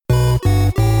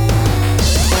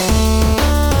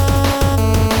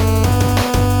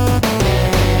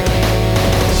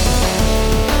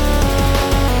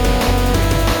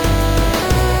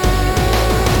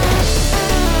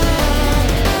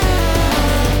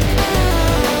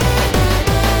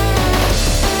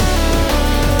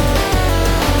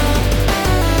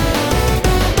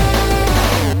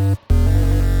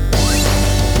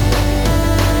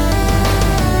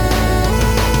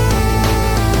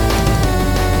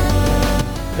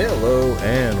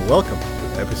and welcome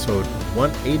to episode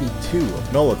 182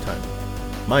 of Nolo Time.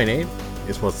 My name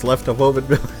is what's left of Ovid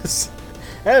Billis,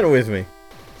 and with me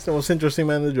is the most interesting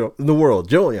man in the world,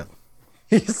 Joel Young.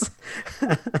 He's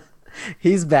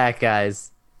he's back,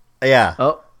 guys. Yeah,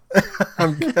 Oh,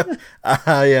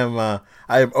 I am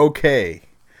okay.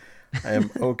 I am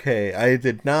okay. I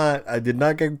did not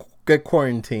get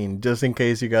quarantined. Just in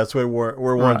case you guys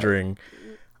were wondering,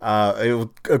 it was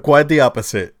quite the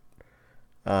opposite.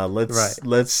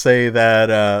 Let's say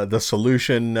that the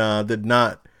solution did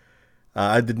not.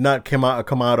 I did not come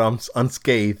out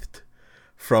unscathed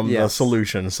from the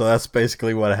solution. So that's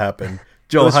basically what happened.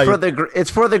 Joe,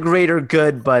 it's for the greater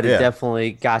good, but it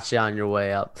definitely got you on your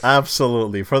way up.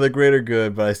 Absolutely, for the greater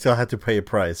good, but I still had to pay a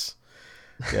price.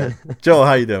 Yeah. Joe,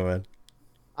 how you doing, man?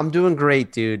 I'm doing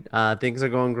great, dude. Things are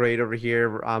going great over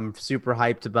here. I'm super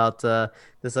hyped about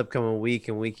this upcoming week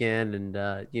and weekend,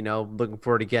 and looking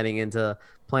forward to getting into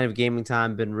plenty of gaming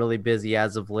time. Been really busy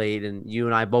as of late, and you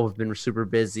and I both have been super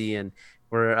busy, and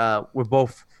we're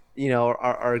both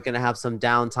are going to have some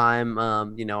downtime.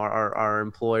 Our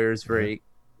employers very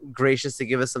gracious to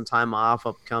give us some time off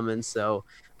upcoming, so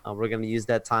we're going to use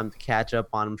that time to catch up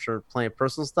on, I'm sure, plenty of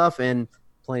personal stuff and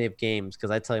plenty of games, because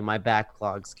I tell you, my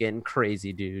backlog's getting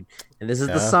crazy, dude. And this is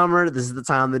the summer. This is the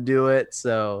time to do it.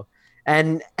 So,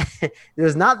 and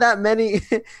there's not that many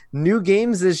new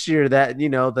games this year that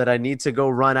I need to go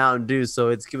run out and do. So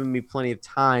it's giving me plenty of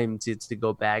time to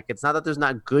go back. It's not that there's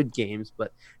not good games,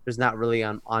 but there's not really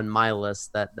on my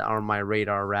list that are on my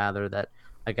radar, rather, that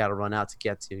I got to run out to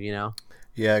get to,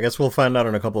 Yeah, I guess we'll find out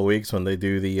in a couple of weeks when they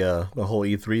do the whole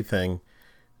E3 thing.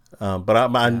 But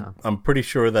I'm pretty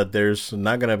sure that there's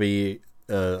not going to be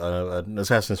an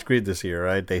Assassin's Creed this year,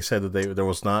 right? They said that there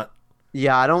was not.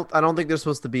 Yeah, I don't think there's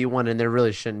supposed to be one, and there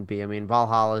really shouldn't be. I mean,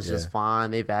 Valhalla is just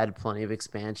fine. They've added plenty of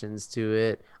expansions to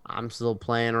it. I'm still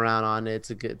playing around on it.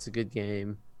 It's a good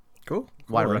game. Cool.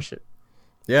 Why rush it?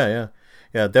 Yeah.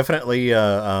 Definitely.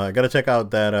 I got to check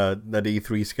out that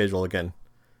E3 schedule again.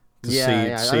 See,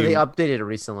 they updated it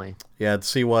recently. Yeah, to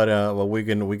see what we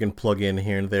can plug in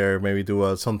here and there. Maybe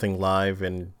do something live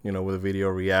and with a video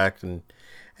react and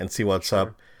see what's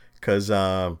up. Because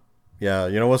it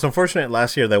was unfortunate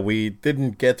last year that we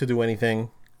didn't get to do anything,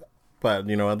 but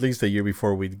at least the year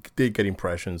before we did get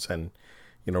impressions and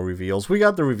reveals. We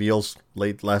got the reveals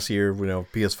late last year.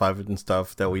 PS5 and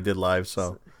stuff that we did live.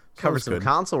 So. Covered some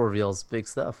console reveals, big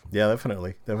stuff. Yeah,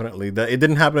 definitely. It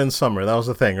didn't happen in summer. That was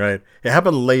the thing, right? It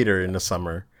happened later in the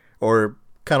summer, or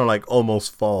kind of like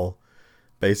almost fall,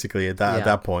 basically at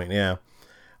that point. Yeah,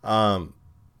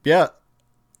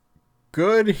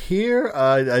 Good here.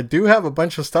 I do have a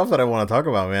bunch of stuff that I want to talk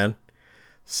about, man.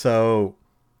 So,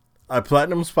 I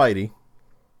platinum Spidey.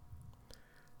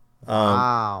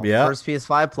 Wow. Yeah. First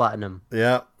PS5 platinum.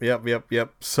 Yeah.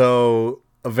 Yep. So.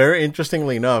 Very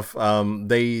interestingly enough,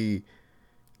 they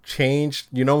changed.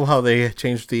 You know how they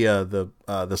changed the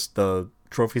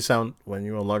trophy sound when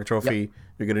you unlock a trophy,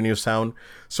 you get a new sound.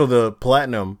 So the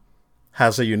platinum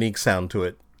has a unique sound to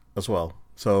it as well.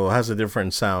 So it has a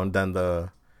different sound than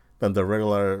the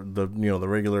regular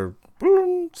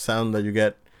sound that you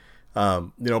get.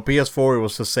 PS4 it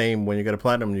was the same. When you get a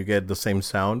platinum, you get the same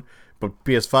sound. But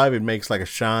PS5 it makes like a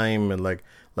chime and like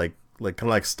kind of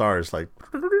like stars like.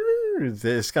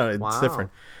 It's kind of it's different,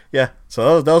 yeah.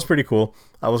 So that was pretty cool.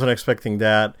 I wasn't expecting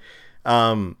that.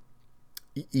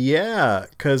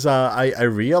 Because I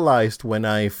realized when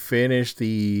I finished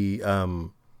the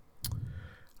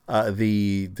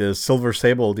Silver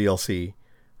Sable DLC,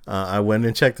 I went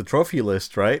and checked the trophy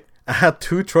list. Right, I had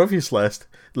 2 trophies left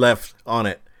on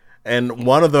it, and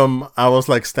one of them I was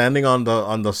like standing on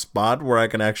the spot where I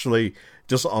can actually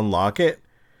just unlock it,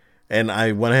 and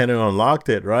I went ahead and unlocked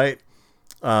it. Right.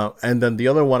 And then the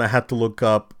other one I had to look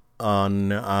up on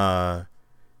the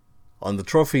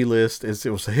trophy list.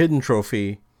 It was a hidden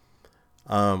trophy.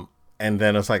 And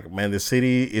then it's like, man, the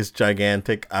city is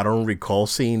gigantic. I don't recall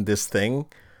seeing this thing.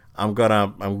 I'm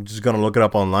just gonna look it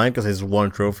up online because it's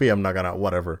one trophy. I'm not gonna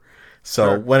whatever.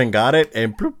 So went and got it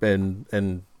and bloop,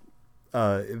 and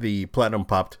the platinum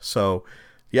popped. So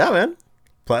yeah, man,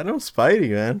 platinum Spidey,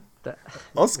 man.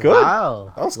 That's good.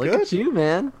 Wow, that's Look good. At you,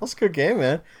 man. That's a good game,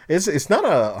 man. It's not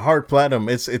a hard platinum.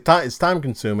 It's time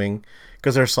consuming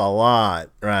because there's a lot,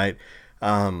 right?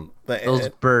 Those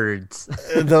birds.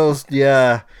 Those,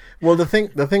 yeah. Well, the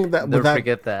thing that never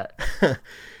forget that.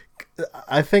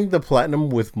 I think the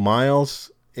platinum with Miles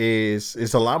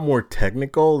is a lot more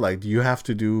technical. Like you have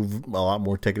to do a lot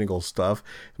more technical stuff,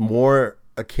 more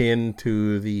akin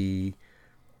to the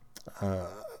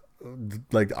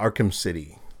like Arkham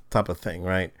City type of thing,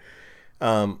 right?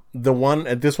 The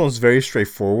one this one's very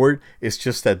straightforward. It's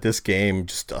just that this game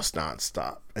just does not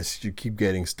stop. As you keep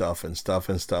getting stuff and stuff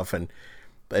and stuff and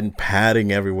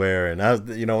padding everywhere. And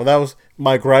that was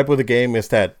my gripe with the game is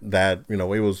that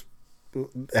it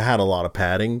had a lot of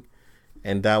padding,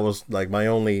 and that was like my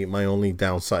only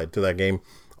downside to that game.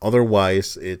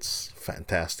 Otherwise, it's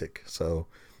fantastic. So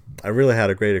I really had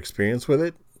a great experience with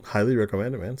it. Highly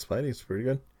recommend it, man. Spidey's pretty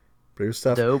good. Pretty good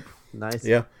stuff. Dope. Nice.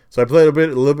 Yeah. So I played a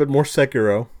little bit more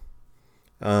Sekiro,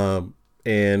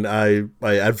 and I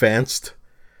advanced.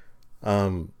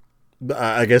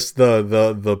 I guess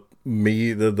the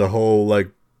whole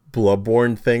like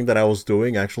Bloodborne thing that I was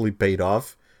doing actually paid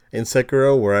off in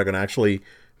Sekiro, where I can actually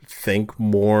think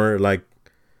more like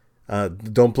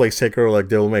don't play Sekiro like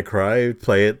Devil May Cry,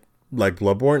 play it like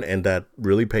Bloodborne, and that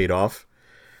really paid off.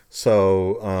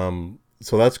 So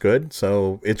that's good.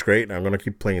 So it's great. I'm gonna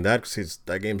keep playing that because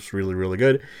that game's really really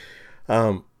good.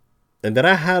 And then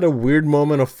I had a weird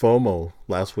moment of FOMO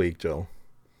last week, Joe,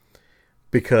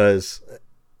 because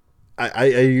I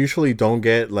usually don't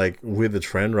get like with the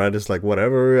trend, right? It's like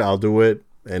whatever, I'll do it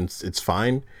and it's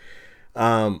fine.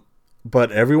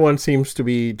 But everyone seems to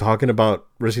be talking about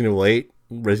Resident Evil 8,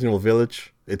 Resident Evil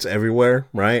Village. It's everywhere,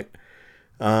 right?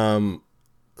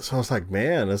 So I was like,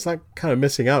 man, it's like kind of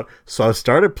missing out. So I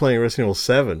started playing Resident Evil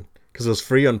 7 because it was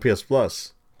free on PS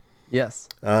Plus. Yes.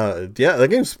 Yeah, that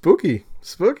game's spooky,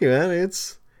 man.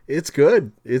 It's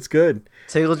good. It's good.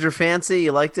 Tickled your fancy?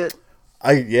 You liked it?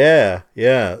 Yeah.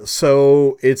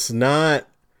 So it's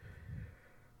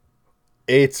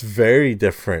very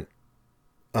different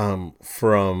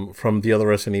from the other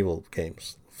Resident Evil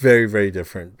games. Very, very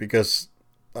different because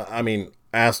I mean,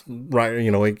 as right,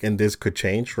 and this could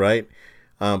change, right?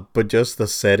 But just the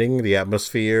setting, the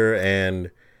atmosphere,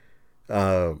 and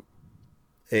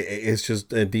it's just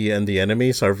the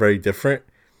enemies are very different.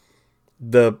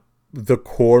 The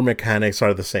core mechanics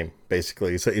are the same,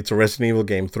 basically. It's a Resident Evil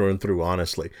game through and through,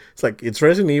 honestly. It's like, it's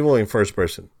Resident Evil in first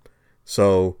person.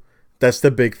 So that's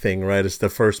the big thing, right? It's the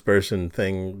first person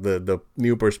thing, the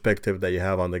new perspective that you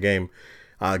have on the game.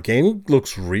 Game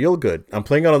looks real good. I'm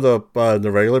playing it on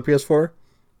the regular PS4.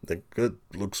 It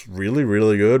looks really,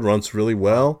 really good. Runs really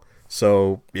well.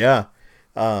 So, yeah.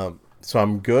 So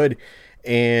I'm good.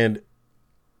 And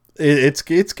it's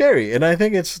scary, and I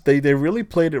think they really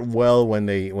played it well when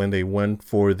they went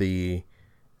for the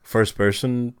first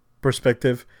person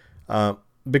perspective,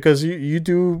 because you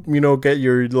do get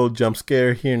your little jump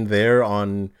scare here and there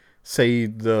on, say,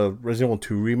 the Resident Evil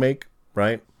 2 remake,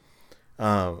 right?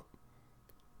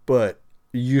 But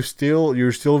you're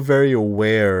still very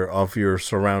aware of your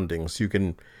surroundings. You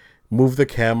can move the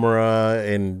camera,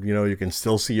 and you can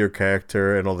still see your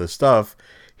character and all this stuff.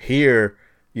 Here,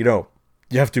 you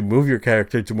have to move your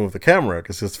character to move the camera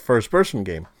because it's a first-person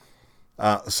game.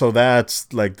 So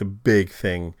that's like the big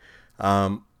thing.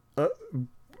 Good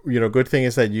thing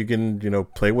is that you can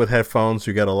play with headphones.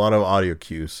 You get a lot of audio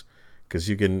cues because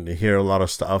you can hear a lot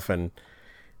of stuff, and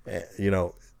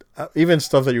even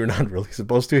stuff that you're not really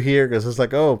supposed to hear, because it's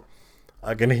like, oh,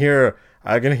 I can hear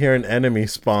an enemy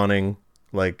spawning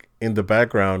like in the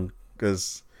background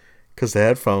because the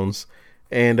headphones,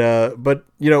 and but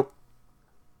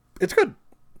it's good.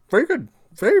 Very good.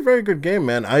 Very, very good game,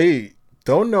 man. I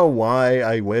don't know why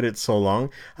I waited so long.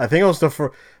 I think it was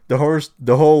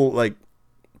the whole like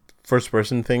first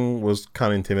person thing was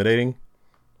kind of intimidating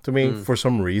to me for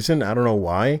some reason. I don't know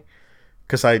why.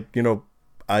 Because I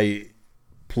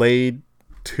played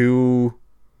 2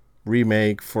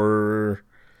 remake for,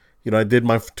 I did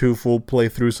my 2 full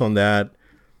playthroughs on that.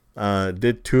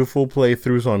 Did 2 full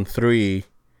playthroughs on 3,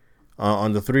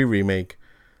 on the 3 remake.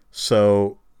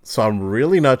 So I'm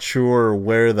really not sure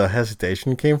where the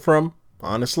hesitation came from,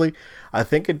 honestly. I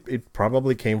think it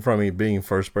probably came from me being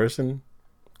first person,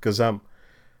 because I'm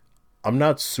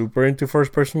not super into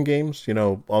first person games,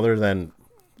 other than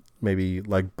maybe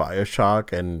like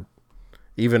BioShock, and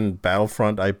even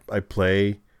Battlefront I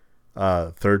play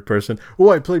third person. Oh,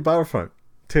 I played Battlefront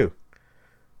too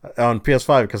on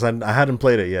PS5 because I hadn't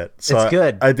played it yet. So it's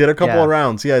good. I did a couple of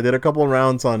rounds. Yeah, I did a couple of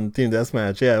rounds on Team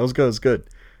Deathmatch. Yeah, it was good.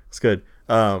 It's good.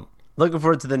 Looking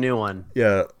forward to the new one.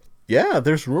 Yeah.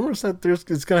 There's rumors that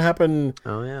it's gonna happen.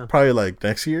 Oh yeah, probably like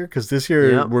next year, because this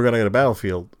year we're gonna get a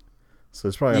Battlefield, so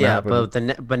it's probably gonna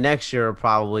happen. But next year will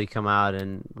probably come out,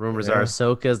 and rumors are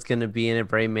Ahsoka's gonna be in it,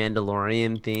 very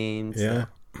Mandalorian themed. Yeah,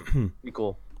 so. Be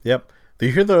cool. Yep. Do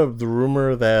you hear the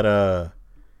rumor that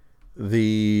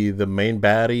the main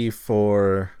baddie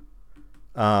for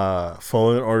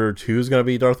Fallen Order 2 is gonna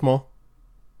be Darth Maul?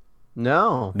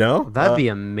 No, No, that'd be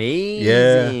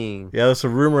amazing. Yeah. There's a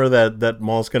rumor that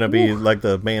Maul's gonna be like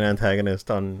the main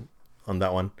antagonist on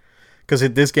that one, because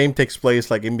this game takes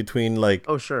place like in between like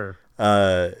Oh, sure.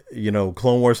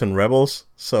 Clone Wars and Rebels,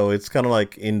 so it's kind of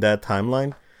like in that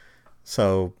timeline.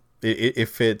 So it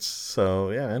fits.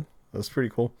 So yeah, man, that's pretty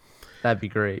cool. That'd be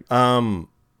great.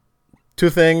 Two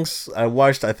things I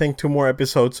watched. I think two more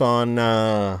episodes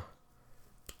on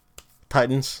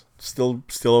Titans. Still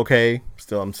okay.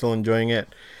 I'm still enjoying it.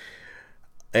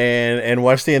 And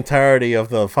watched the entirety of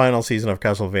the final season of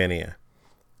Castlevania.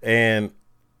 And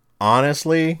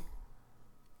honestly,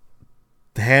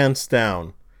 hands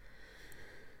down,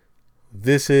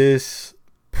 this is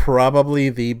probably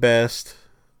the best.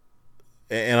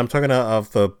 And I'm talking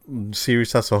of the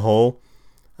series as a whole.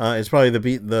 It's probably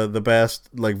the best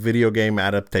like video game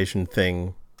adaptation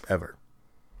thing ever.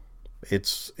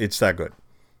 It's that good.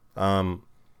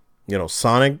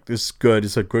 Sonic is good.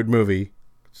 It's a good movie.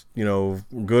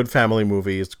 Good family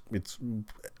movie. It's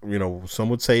some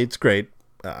would say it's great.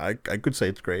 I could say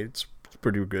it's great. It's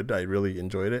pretty good. I really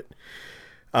enjoyed it.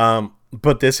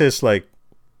 But this is like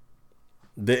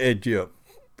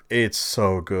it's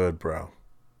so good, bro.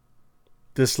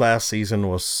 This last season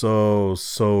was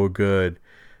so good,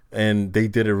 and they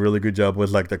did a really good job with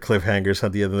like the cliffhangers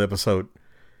at the end of the episode.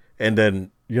 And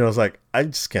then it's like I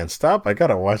just can't stop. I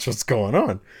gotta watch what's going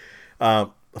on.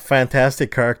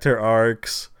 Fantastic character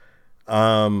arcs.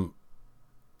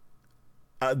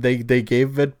 They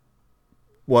gave it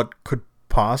what could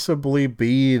possibly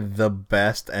be the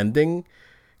best ending,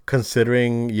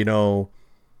 considering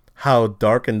how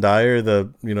dark and dire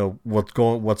the what's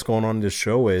going on in this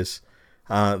show is.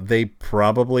 They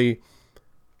probably,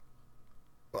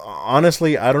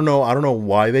 honestly, I don't know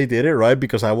why they did it, right?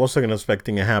 Because I wasn't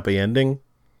expecting a happy ending,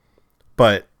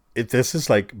 but this is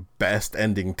like best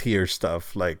ending tier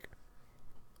stuff. Like,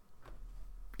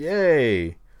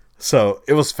 yay! So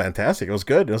it was fantastic. It was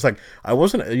good. It was like I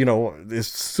wasn't, it's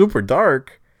super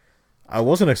dark. I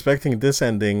wasn't expecting this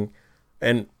ending,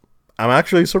 and I'm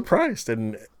actually surprised.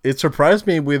 And it surprised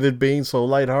me with it being so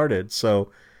lighthearted.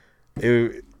 So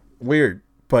weird,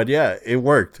 but yeah, it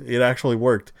worked. It actually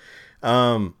worked.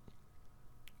 Man,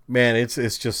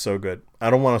 it's just so good. I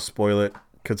don't want to spoil it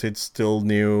because it's still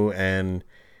new, and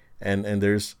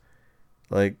there's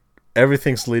like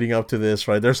everything's leading up to this,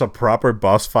 right? There's a proper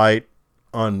boss fight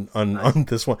on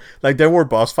this one. Like there were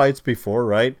boss fights before,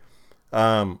 right?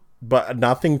 But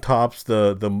nothing tops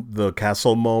the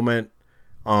castle moment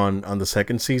on the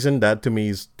second season. That to me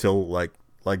is still like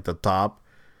the top.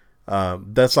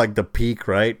 That's like the peak,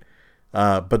 right?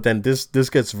 But then this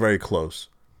gets very close.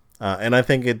 And I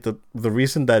think the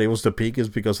reason that it was the peak is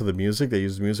because of the music. They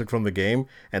used music from the game,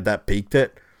 and that peaked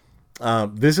it.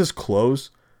 This is close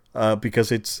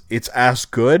because it's as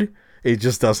good. It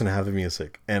just doesn't have the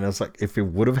music, and it's like if it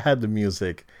would have had the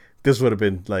music, this would have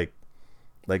been like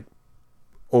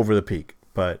over the peak.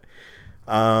 But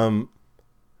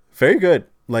very good.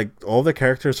 Like all the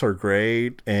characters are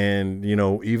great, and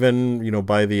even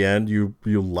by the end you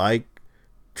like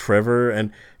Trevor,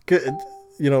 and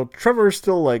Trevor is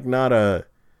still like not a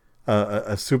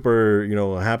super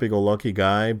happy-go-lucky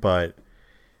guy, but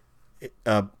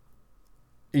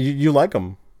you like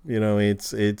him.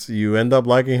 It's you end up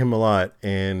liking him a lot,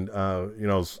 and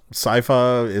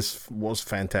Sypha was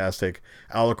fantastic.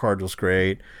 Alucard was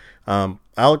great.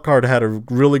 Alucard had a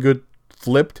really good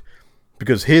flipped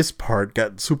because his part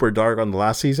got super dark on the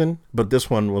last season, but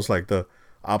this one was like the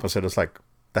opposite. It's like,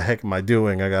 the heck am I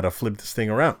doing? I gotta flip this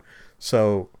thing around.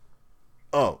 So,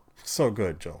 so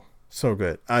good, Joel. So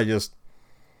good. I just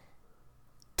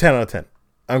 10 out of 10.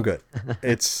 I'm good.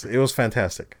 It was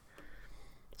fantastic.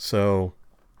 So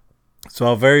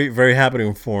I'm very, very happy to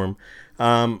inform.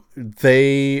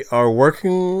 They are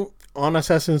working on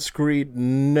Assassin's Creed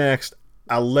next,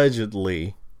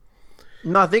 allegedly.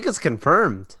 No, I think it's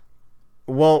confirmed.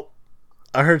 Well,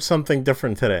 I heard something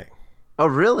different today. Oh,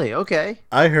 really? Okay.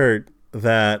 I heard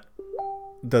that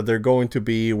they're going to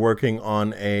be working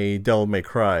on a Devil May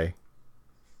Cry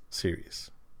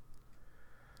series.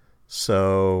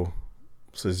 So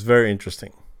it's very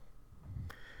interesting.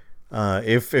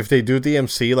 If they do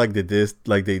DMC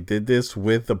like they did this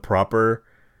with the proper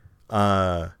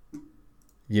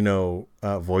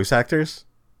voice actors,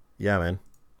 yeah, man.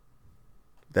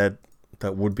 That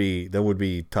would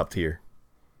be top tier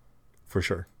for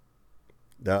sure.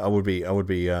 I will be all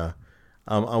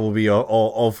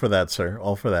for that, sir.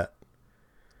 All for that.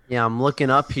 Yeah, I'm looking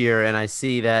up here and I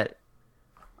see that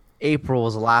April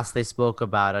was the last they spoke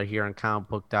about it here on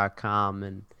comicbook.com,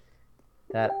 and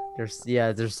that they're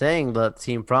saying the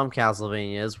team from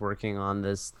Castlevania is working on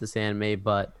this anime,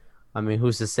 but I mean,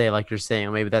 who's to say? Like you're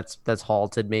saying, maybe that's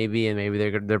halted, maybe, and maybe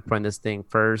they're putting this thing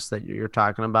first that you're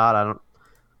talking about.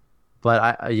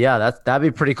 But yeah, that'd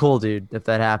be pretty cool, dude, if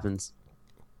that happens.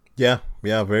 Yeah,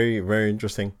 yeah, very, very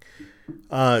interesting.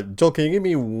 Joel, can you give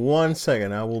me 1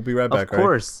 second? I will be right Of back, all right?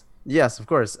 course. Yes, of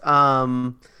course.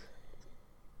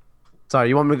 Sorry,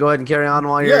 you want me to go ahead and carry on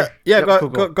while Yeah, you're yeah, Yep, go, cool,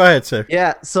 go, cool. go ahead, sir.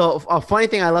 Yeah, so a funny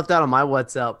thing I left out on my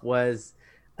WhatsApp was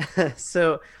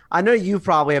so I know you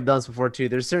probably have done this before too.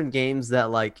 There's certain games that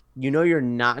like you're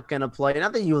not gonna play.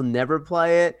 Not that you'll never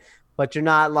play it, but you're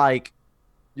not like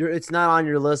it's not on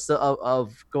your list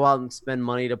of go out and spend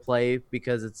money to play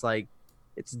because it's like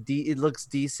it looks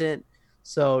decent.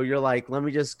 So you're like, let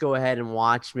me just go ahead and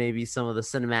watch maybe some of the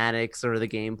cinematics or the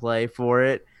gameplay for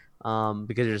it,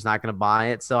 because you're just not gonna buy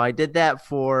it. So I did that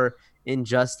for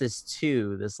Injustice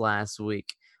 2 this last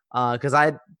week. Because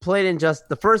I played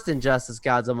the first Injustice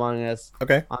Gods Among Us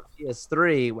Okay. on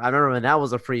PS3. I remember when that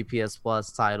was a free PS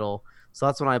Plus title. So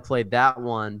that's when I played that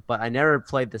one, but I never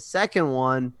played the second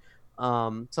one. So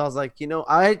I was like,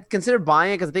 I considered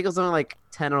buying it because I think it was only like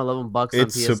 10 or $11 on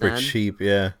It's super PSN. cheap,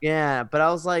 yeah. Yeah, but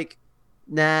I was like,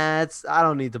 nah, I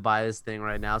don't need to buy this thing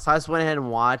right now. So I just went ahead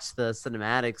and watched the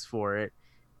cinematics for it,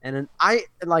 and then I'm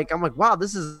like, wow,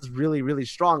 this is really really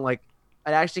strong. Like,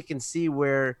 I actually can see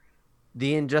where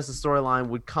the Injustice storyline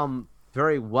would come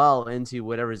very well into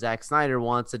whatever Zack Snyder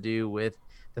wants to do with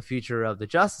the future of the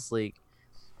Justice League.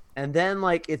 And then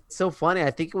like it's so funny.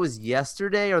 I think it was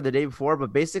yesterday or the day before,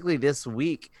 but basically this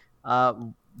week,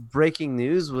 breaking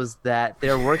news was that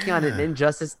they're working on an Yeah.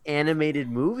 Injustice animated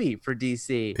movie for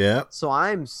DC. Yeah. So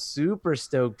I'm super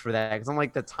stoked for that because I'm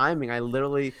like the timing. I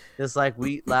literally this like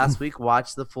week last week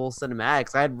watched the full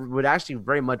cinematics. I would actually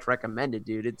very much recommend it,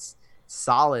 dude. It's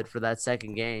solid for that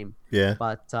second game. Yeah.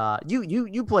 But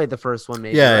you played the first one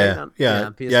maybe, Yeah, right? yeah.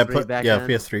 Yeah. Yeah, Yeah, PS3 back yeah, then.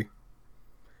 PS3.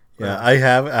 Yeah, Yeah. I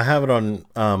have it on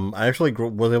I actually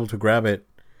was able to grab it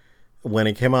when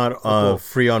it came out Oh, cool.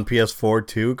 free on PS4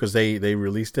 too cuz they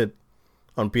released it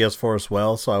on PS4 as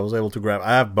well, so I was able to grab.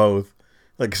 I have both.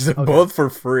 Like 'cause they're Okay. both for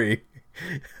free.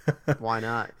 Why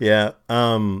not? Yeah.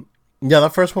 Yeah,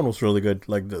 that first one was really good.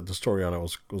 Like the story on it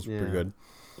was pretty Yeah. good.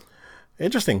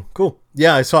 Interesting. Cool.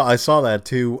 Yeah, I saw that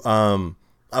too.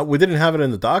 We didn't have it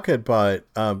in the docket, but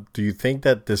do you think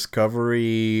that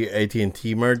Discovery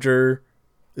AT&T merger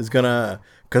is gonna?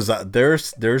 Because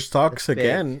there's talks It's big.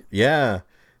 again. Yeah,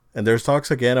 and there's talks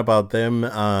again about them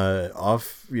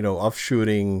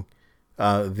offshooting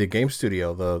the game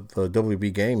studio, the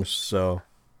WB Games. So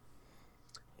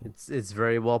It's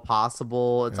very well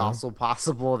possible. It's yeah, also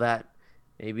possible that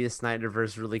maybe the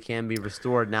Snyderverse really can be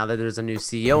restored now that there's a new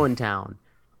CEO in town.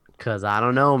 Cause I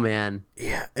don't know, man.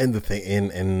 yeah. And the thing,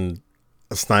 and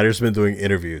Snyder's been doing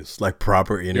interviews, like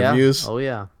proper Yeah. interviews. Oh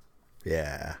yeah.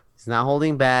 Yeah, He's not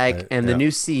holding back. And the yeah, new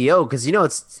CEO, because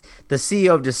it's the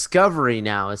CEO of Discovery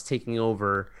now is taking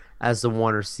over as the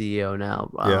Warner CEO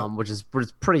now, yeah, which is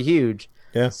pretty huge.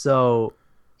 yeah, So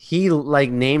he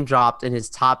like name dropped in his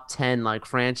top 10 like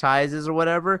franchises or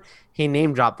whatever. He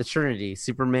name dropped the Trinity,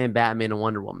 Superman, Batman, and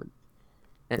Wonder Woman,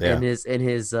 and yeah, in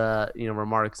his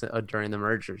remarks during the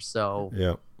merger. So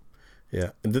yeah.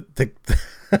 Yeah. And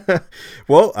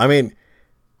well, I mean,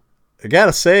 I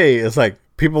gotta say, it's like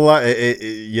people are,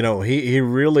 he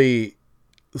really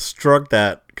struck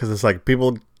that because it's like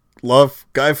people love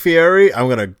Guy Fieri. I'm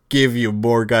gonna give you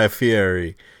more Guy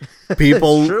Fieri. it's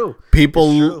People, true. It's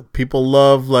people, true. people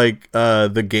love like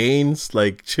the Gaines,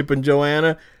 like Chip and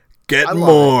Joanna. Get I love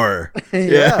it. more, yeah,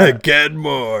 Yeah. get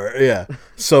more, yeah.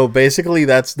 So basically,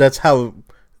 that's how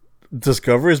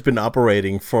Discovery has been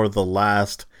operating for the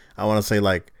last, I want to say,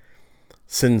 like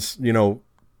since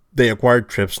they acquired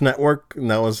Trips Network, and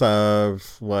that was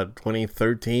what,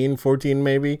 2013, 14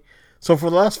 maybe. So for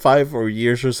the last 5 or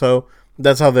years or so,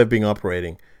 that's how they've been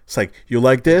operating. It's like, you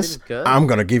like I think this, it's good. I'm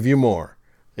gonna give you more.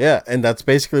 Yeah, and that's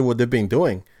basically what they've been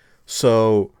doing.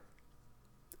 So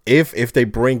if they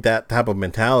bring that type of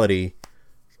mentality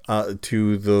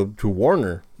to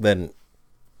Warner, then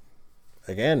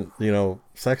again,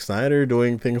 Zack Snyder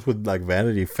doing things with like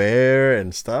Vanity Fair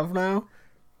and stuff now.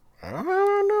 I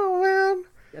don't know,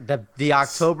 man. The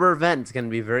October event is going to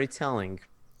be very telling.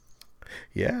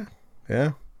 Yeah,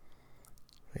 yeah,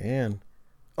 man.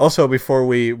 Also, before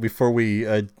we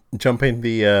jump in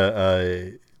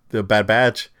the Bad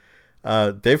Batch,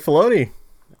 Dave Filoni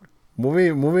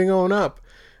moving on up.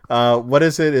 What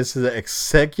is it? Is the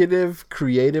executive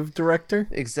creative director?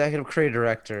 Executive creative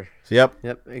director. Yep,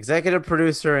 Yep. Executive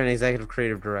producer and executive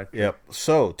creative director. yep.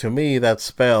 So to me, that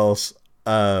spells,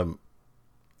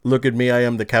 look at me, I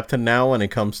am the captain now when it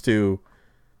comes to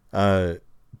uh,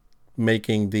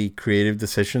 making the creative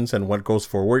decisions and what goes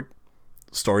forward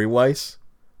story wise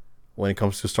when it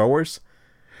comes to Star Wars.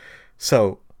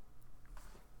 So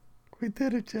we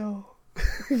did it, Joe.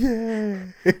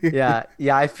 Yeah.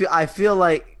 Yeah. I feel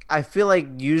like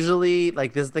usually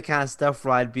like this is the kind of stuff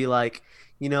where I'd be like,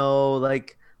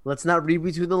 like let's not read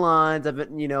between the lines. I've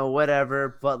been,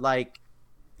 whatever. But like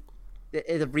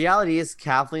the reality is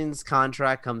Kathleen's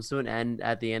contract comes to an end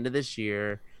at the end of this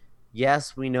year.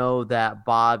 Yes, we know that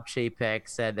Bob Chapek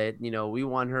said that, we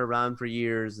want her around for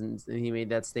years, and he made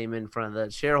that statement in front of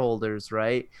the shareholders,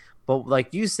 right? But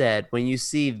like you said, when you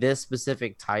see this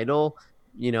specific title,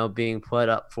 being put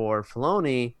up for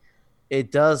Filoni,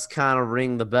 it does kind of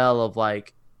ring the bell of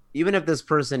like, even if this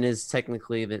person is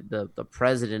technically the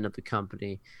president of the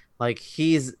company, like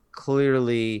he's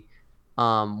clearly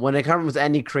when it comes to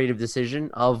any creative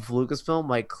decision of Lucasfilm,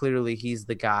 like clearly he's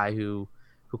the guy who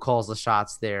calls the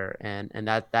shots there, and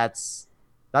that's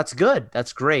good.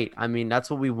 That's great. I mean, that's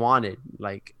what we wanted.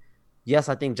 Like, yes,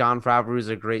 I think Jon Favreau is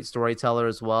a great storyteller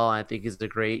as well. I think he's a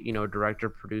great, director,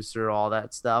 producer, all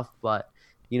that stuff. But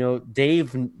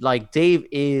Dave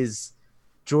is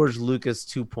George Lucas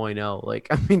 2.0. Like,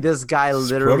 I mean, this guy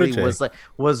literally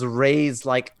was raised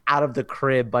like out of the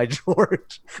crib by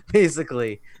George,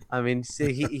 basically. I mean,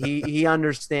 see, he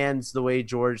understands the way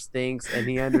George thinks, and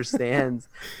he understands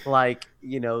like,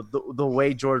 the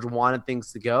way George wanted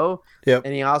things to go. Yep.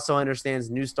 And he also understands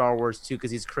new Star Wars too, because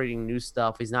he's creating new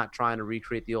stuff. He's not trying to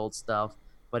recreate the old stuff,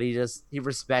 but he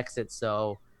respects it.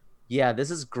 So yeah,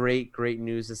 this is great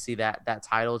news to see that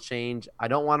title change. I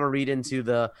don't want to read into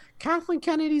the Kathleen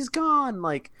Kennedy's gone.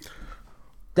 Like,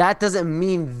 that doesn't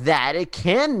mean that. It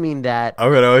can mean that.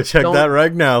 I'm gonna check that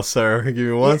right now, sir. Give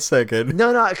me one second.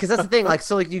 No, because that's the thing. Like,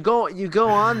 so like you go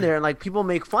on there and like people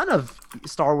make fun of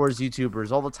Star Wars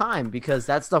YouTubers all the time because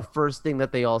that's the first thing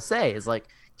that they all say is like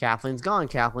Kathleen's gone.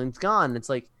 It's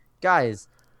like, guys,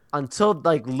 until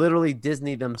like literally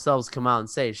Disney themselves come out and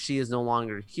say she is no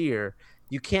longer here,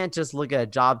 you can't just look at a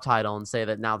job title and say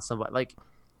that now somebody like.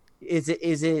 Is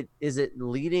it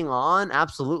leading on?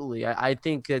 Absolutely. I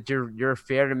think that you're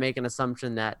fair to make an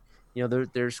assumption that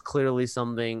there's clearly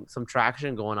some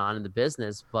traction going on in the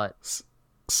business, but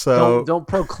so don't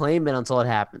proclaim it until it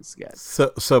happens, guys.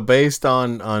 So based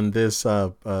on this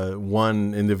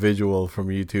one individual from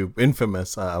YouTube,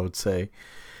 infamous, I would say,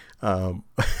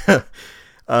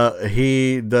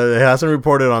 he hasn't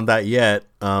reported on that yet.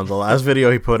 The last video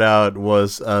he put out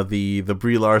was the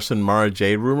Brie Larson Mara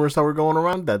Jade rumors that were going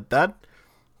around. That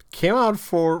came out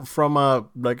from a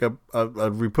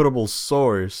reputable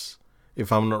source,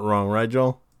 if I'm not wrong, right,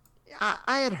 Joel?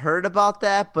 I had heard about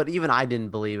that, but even I didn't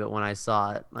believe it when I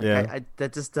saw it. Like, yeah,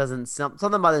 that just doesn't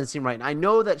something about it didn't seem right. And I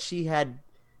know that she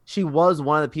was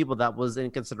one of the people that was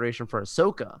in consideration for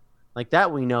Ahsoka. Like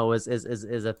that we know is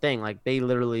a thing. Like they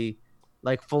literally.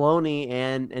 Like Filoni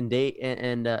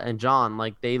and John,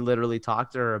 like they literally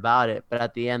talked to her about it, but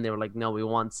at the end they were like, no, we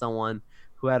want someone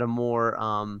who had a more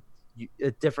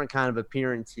a different kind of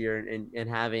appearance here, and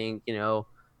having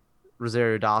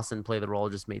Rosario Dawson play the role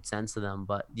just made sense to them.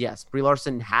 But yes, Brie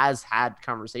Larson has had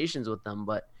conversations with them,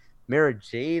 but Mara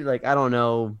Jade, like I don't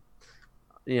know,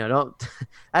 don't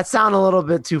that sound a little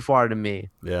bit too far to me.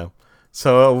 Yeah.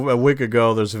 So a week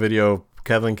ago, there's a video of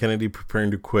Kathleen Kennedy preparing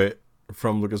to quit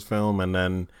from Lucasfilm, and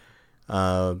then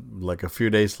like a few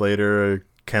days later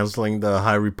canceling the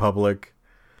High Republic.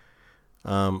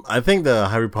 I think the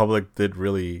High Republic did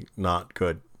really not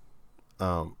good.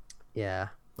 Yeah,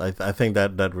 I think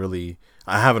that really,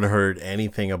 I haven't heard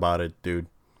anything about it, dude,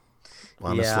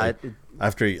 honestly. Yeah,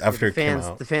 after it came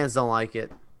out. The fans don't like it.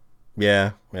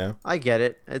 Yeah I get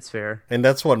it, it's fair, and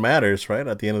that's what matters, right?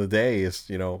 At the end of the day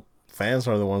is fans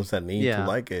are the ones that need to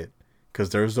like it, because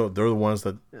they're the ones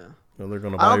that they're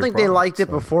gonna buy. I don't think they liked it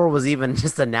before it was even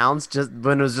just announced. Just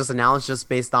when it was just announced, just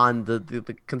based on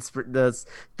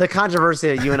the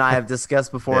controversy that you and I have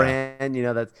discussed beforehand.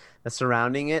 That's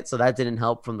surrounding it. So that didn't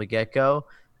help from the get go.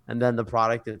 And then the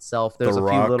product itself, there's a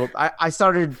few little. I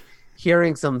started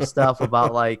hearing some stuff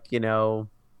about like the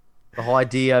whole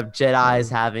idea of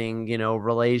Jedis having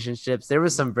relationships. There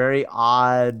was some very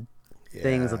odd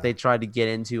things that they tried to get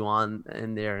into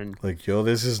in there, and like,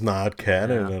 this is not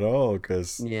canon at all,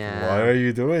 because why are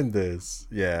you doing this?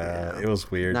 It was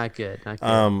weird. Not good.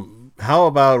 How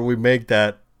about we make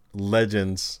that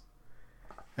Legends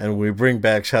and we bring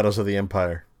back Shadows of the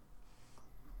Empire?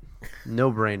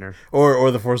 No brainer. Or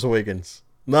The Force Awakens.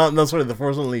 No, sorry, The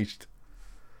Force Unleashed.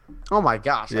 Oh my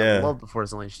gosh, I love The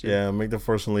Force Unleashed. Yeah, make The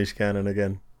Force Unleashed canon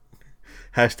again.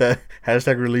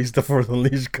 Hashtag release The Force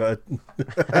Unleashed cut.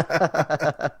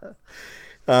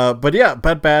 But yeah,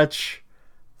 Bad Batch,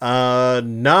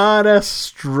 not as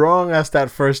strong as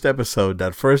that first episode.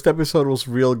 That first episode was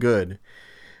real good.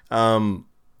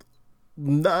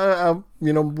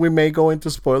 we may go into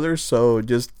spoilers, so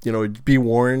just be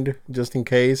warned, just in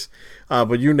case.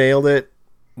 But you nailed it,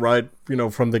 right?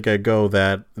 From the get go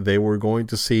that they were going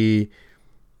to see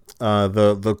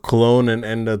the clone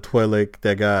and the Twi'lek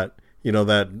that got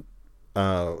that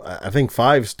I think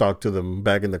Five stuck to them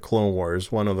back in the Clone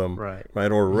Wars. One of them, right?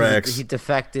 Or Rex. He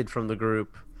defected from the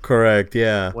group. Correct.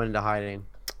 Yeah. Went into hiding.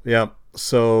 Yeah.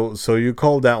 So you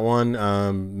called that one.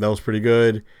 That was pretty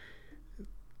good.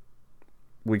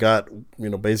 We got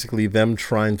basically them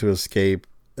trying to escape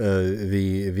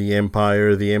the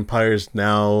Empire. The Empire's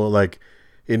now like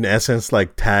in essence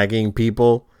like tagging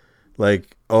people,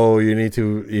 like, oh, you need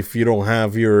to, if you don't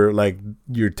have your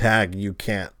tag, you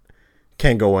can't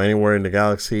go anywhere in the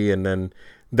galaxy. And then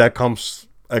that comes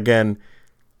again.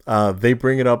 They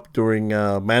bring it up during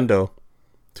Mando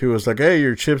too. It's like, hey,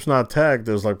 your chip's not tagged.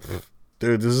 It was like,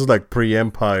 dude, this is like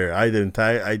pre-Empire. I didn't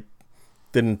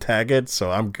tag it, so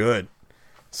I'm good.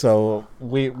 So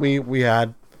we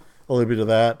had a little bit of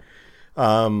that.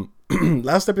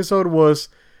 Last episode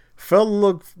felt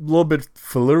a little bit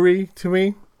fillery to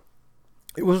me.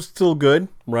 It was still good,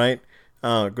 right?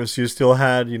 Because you still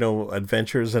had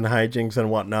adventures and hijinks and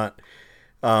whatnot.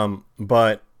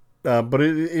 But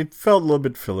it felt a little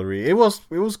bit fillery. It was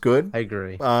good. I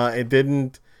agree. It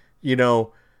didn't,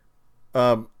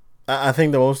 I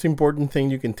think the most important thing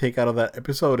you can take out of that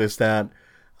episode is that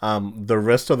the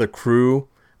rest of the crew,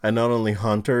 and not only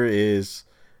Hunter, is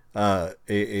now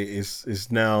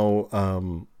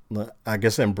I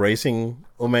guess embracing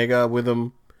Omega with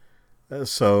him.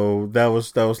 So that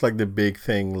was like the big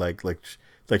thing, like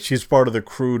she's part of the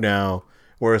crew now,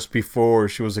 whereas before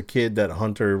she was a kid that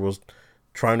Hunter was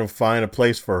trying to find a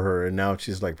place for her, and now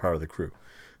she's like part of the crew.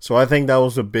 So I think that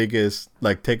was the biggest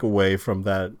like takeaway from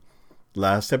that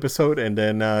last episode. And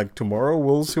then tomorrow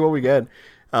we'll see what we get.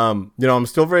 I'm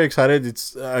still very excited.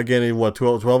 It's again, what,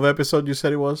 12 episode you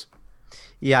said it was?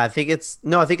 Yeah, I think it's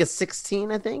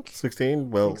 16. I think 16.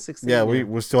 Well, 16, yeah,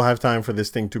 we still have time for this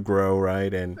thing to grow,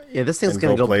 right? And yeah, this thing's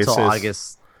gonna go until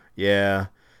August. Yeah,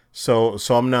 so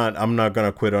I'm not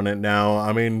gonna quit on it now.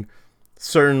 I mean,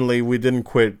 certainly we didn't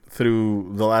quit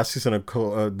through the last season of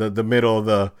the middle of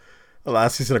the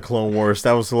last season of Clone Wars.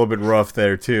 That was a little bit rough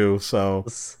there too. So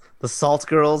the Salt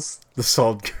Girls. The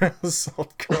Salt Girls.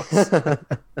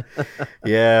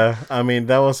 Yeah, I mean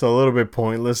that was a little bit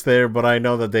pointless there, but I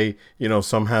know that they,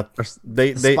 somehow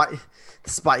the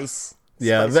Spice.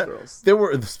 Yeah, Girls. They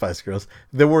were the Spice Girls.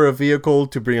 They were a vehicle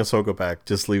to bring Ahsoka back.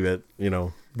 Just leave it.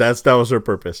 That was their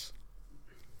purpose.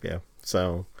 Yeah.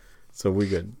 So we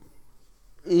good.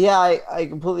 Yeah, I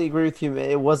completely agree with you.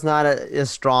 It was not as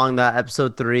strong, that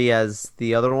episode 3, as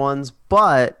the other ones,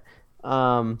 but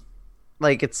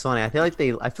like, it's funny. I feel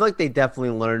like they definitely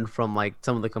learned from like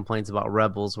some of the complaints about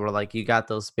Rebels, where like you got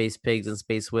those space pigs and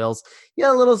space whales.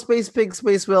 Yeah, little space pigs,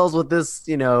 space whales with this,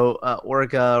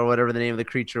 orca or whatever the name of the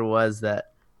creature was that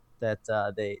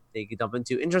they could dump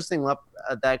into. Interesting,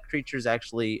 that creature is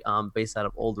actually based out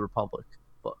of Old Republic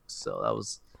books. So that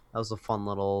was a fun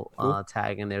little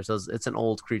tag in there. So it's an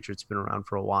old creature. It's been around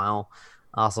for a while.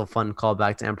 Also, fun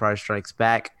callback to Empire Strikes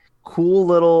Back. Cool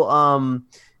little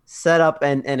setup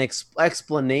and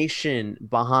explanation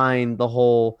behind the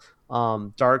whole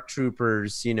Dark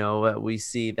Troopers, we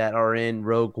see that are in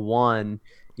Rogue One,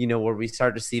 where we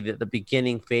start to see the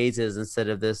beginning phases instead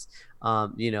of this,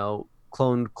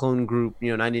 clone group,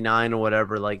 99 or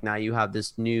whatever. Like, now you have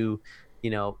this new,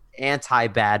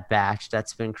 anti-Bad Batch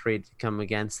that's been created to come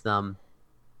against them.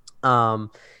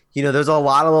 There's a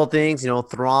lot of little things,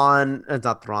 Thrawn,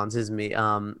 not Thrawn,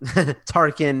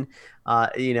 Tarkin,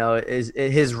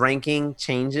 his ranking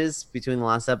changes between the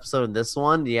last episode and this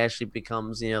one. He actually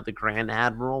becomes, the Grand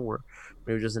Admiral, where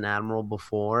he was just an admiral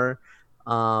before.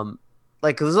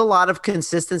 There's a lot of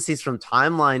consistencies from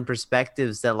timeline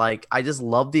perspectives that, like, I just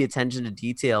love the attention to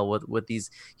detail with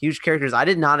these huge characters. I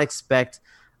did not expect,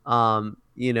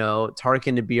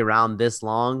 Tarkin to be around this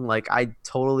long. Like, I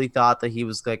totally thought that he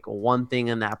was like one thing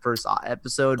in that first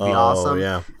episode be awesome.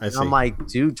 Yeah, I see. I'm like,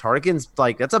 dude, Tarkin's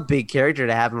like, that's a big character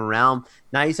to have him around.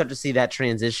 Now you start to see that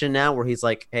transition now where he's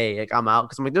like, hey, like, I'm out,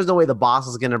 because I'm like, there's no way the boss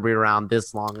is gonna be around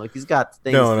this long. Like, he's got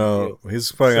things. No,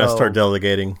 he's probably gonna start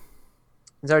delegating.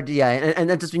 And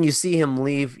then just when you see him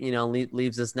leave,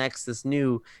 leaves this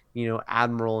new,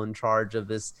 admiral in charge of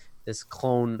this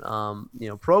clone,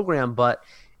 program. But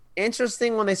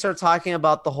interesting when they start talking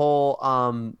about the whole,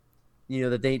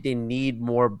 that they need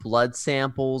more blood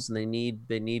samples, and they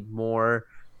need more,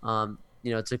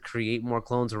 to create more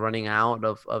clones. Running out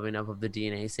of enough of the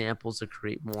DNA samples to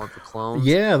create more of the clones.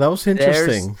 Yeah, that was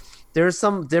interesting. There's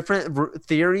some different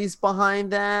theories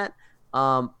behind that.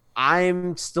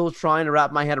 I'm still trying to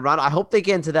wrap my head around. I hope they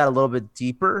get into that a little bit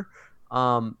deeper.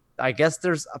 I guess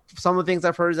there's some of the things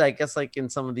I've heard. I guess like in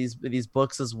some of these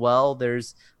books as well.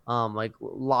 There's like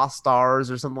Lost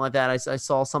Stars or something like that. I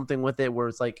saw something with it where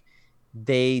it's like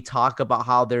they talk about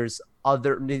how there's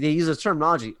other. They use a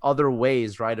terminology, other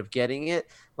ways, right, of getting it.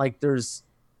 Like there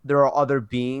are other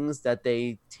beings that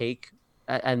they take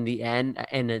in the end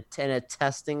in a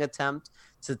testing attempt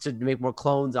to make more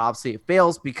clones. Obviously, it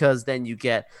fails because then you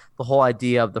get the whole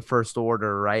idea of the First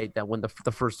Order, right? That when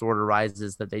the First Order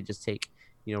rises, that they just take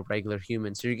regular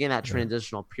humans. So you're getting that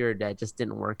transitional period that just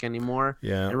didn't work anymore.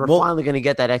 Yeah, and we're finally going to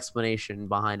get that explanation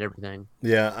behind everything.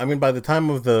 Yeah, I mean, by the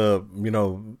time of the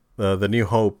the New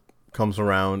Hope comes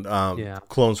around,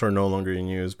 clones are no longer in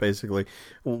use. Basically,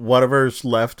 whatever's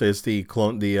left is the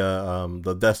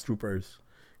Death Troopers,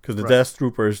 because the Death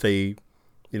Troopers they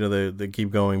keep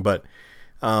going, but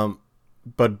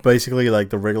basically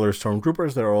like the regular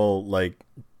Stormtroopers, they're all like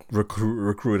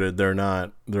recruited. They're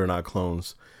not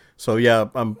clones. So yeah,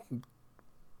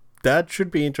 that should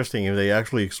be interesting if they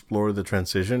actually explore the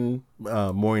transition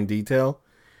more in detail.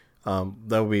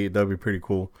 That'd be pretty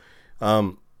cool.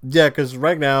 Yeah, because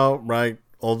right now,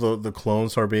 all the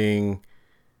clones are being,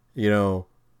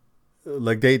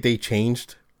 like they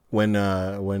changed when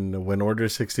Order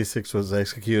 66 was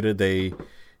executed. They,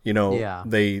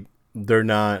 they're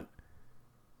not.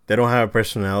 They don't have a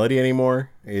personality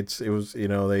anymore. They get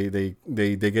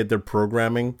their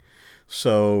programming.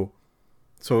 So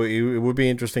it would be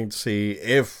interesting to see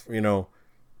if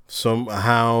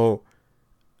somehow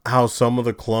how some of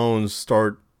the clones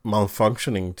start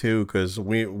malfunctioning too, because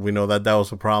we know that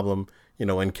was a problem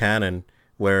in canon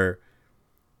where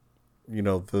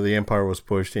the Empire was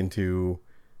pushed into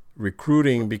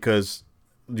recruiting because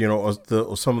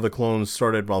some of the clones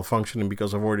started malfunctioning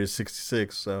because of Order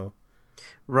 66. So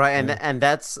right, and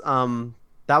that's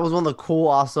that was one of the cool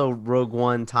also Rogue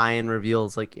One tie-in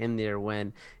reveals like in there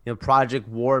when Project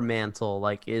War Mantle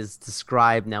like is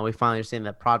described. Now we finally understand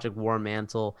that Project War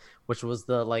Mantle, which was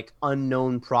the like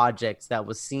unknown project that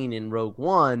was seen in Rogue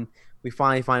One, we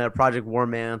finally find out Project War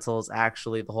Mantle is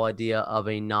actually the whole idea of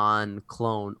a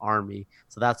non-clone army.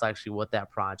 So that's actually what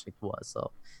that project was.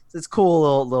 So it's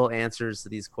cool little answers to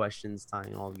these questions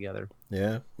tying all together.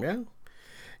 Yeah.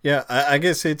 I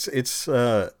guess it's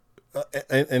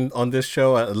and on this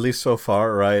show, at least so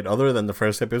far, right? Other than the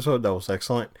first episode, that was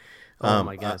excellent.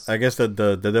 I guess that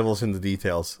the devil's in the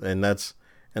details, and that's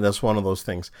one of those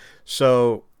things.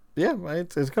 So yeah,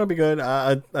 it's gonna be good.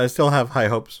 I still have high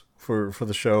hopes for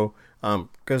the show,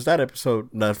 because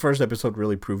that first episode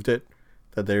really proved it,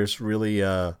 that there's really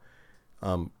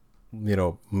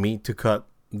meat to cut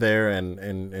there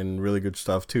and really good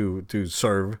stuff to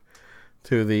serve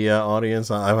to the audience.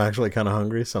 I'm actually kind of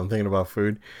hungry, so I'm thinking about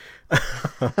food.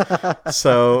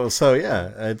 so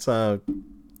yeah,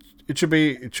 it should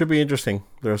be interesting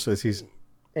the rest of the season.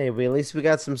 Hey, but at least we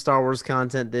got some Star Wars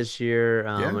content this year.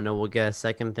 I know we'll get a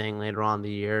second thing later on in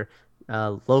the year.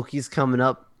 Loki's coming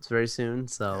up very soon,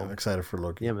 so I'm excited for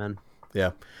Loki. Yeah, man.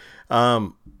 Yeah.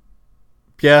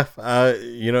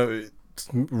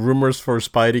 Rumors for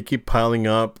Spidey keep piling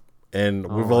up, and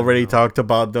we've already talked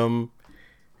about them.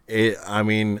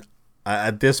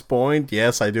 At this point,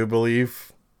 yes, I do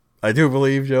believe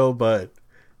Joe, but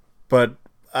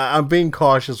I'm being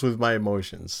cautious with my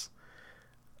emotions,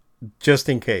 just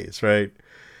in case, right?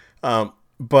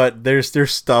 But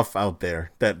there's stuff out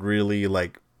there that really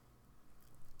like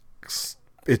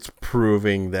it's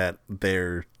proving that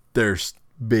there's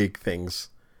big things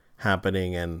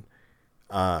happening, and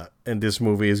this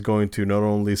movie is going to not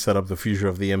only set up the future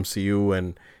of the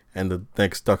MCU and the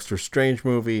next Doctor Strange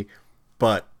movie,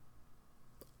 but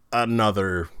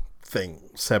another thing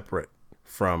separate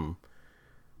from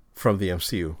the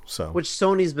MCU. So, which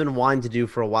Sony's been wanting to do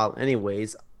for a while,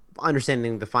 anyways.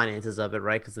 Understanding the finances of it,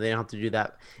 right? Because they don't have to do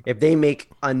that. If they make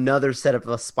another set of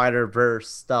the Spider-Verse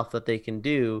stuff that they can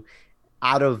do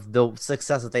out of the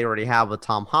success that they already have with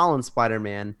Tom Holland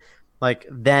Spider-Man, like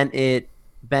then it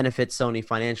benefits Sony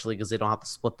financially because they don't have to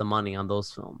split the money on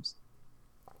those films.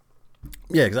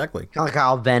 Yeah, exactly. Kind of like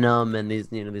how Venom and these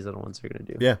other ones are going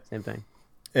to do. Yeah, same thing.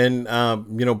 And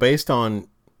based on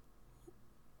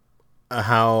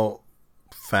how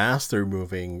fast they're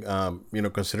moving,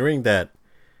 considering that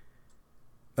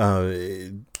Far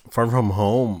From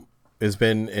Home has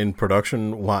been in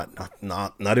production not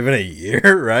even a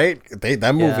year, right?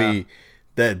 That movie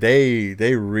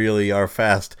they really are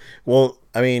fast. Well,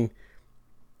 I mean,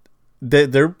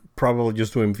 they're probably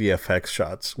just doing VFX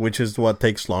shots, which is what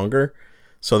takes longer.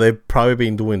 So they've probably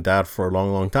been doing that for a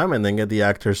long time, and then get the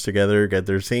actors together, get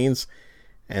their scenes,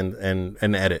 and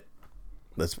edit.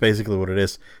 That's basically what it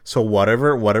is. So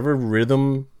whatever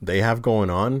rhythm they have going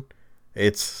on,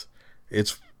 it's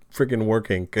freaking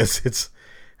working because it's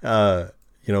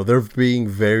they're being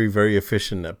very, very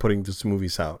efficient at putting these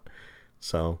movies out.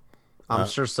 So I'm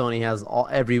sure Sony has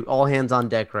all hands on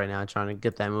deck right now trying to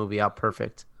get that movie out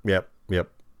perfect. Yep.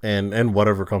 And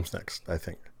whatever comes next, I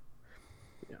think.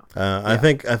 I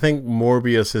think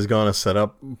Morbius is gonna set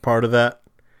up part of that.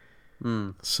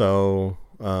 So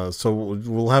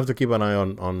we'll have to keep an eye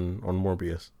on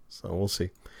Morbius. So we'll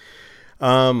see.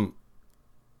 Joel,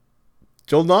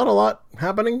 not a lot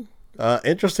happening.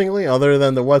 Interestingly, other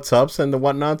than the what's ups and the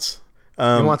whatnots.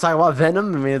 You want to talk about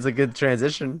Venom? I mean, it's a good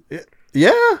transition.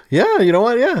 Yeah. You know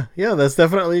what? Yeah. That's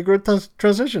definitely a good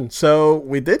transition. So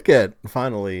we did get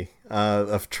finally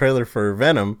a trailer for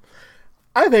Venom.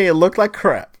 I think it looked like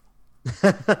crap.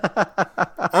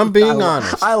 I'm being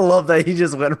honest. I love that he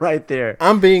just went right there.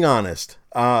 I'm being honest.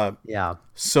 Yeah.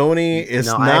 Sony is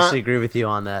not. I actually agree with you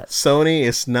on that. Sony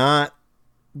is not.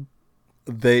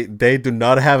 They do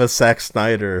not have a Zack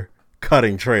Snyder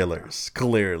cutting trailers,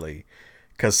 clearly,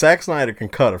 because Zack Snyder can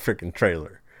cut a freaking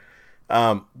trailer.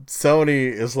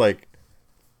 Sony is like,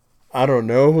 I don't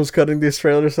know who's cutting these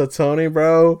trailers at Sony,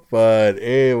 bro, but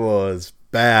it was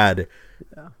bad.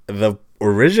 Yeah. The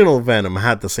original Venom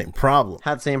had the same problem.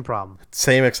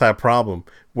 Same exact problem,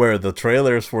 where the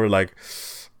trailers were like,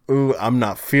 ooh, I'm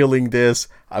not feeling this.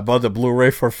 I bought the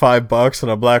Blu-ray for $5 on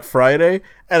a Black Friday,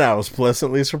 and I was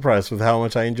pleasantly surprised with how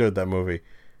much I enjoyed that movie.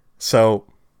 So,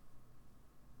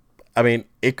 I mean,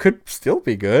 it could still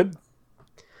be good.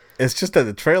 It's just that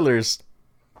the trailers,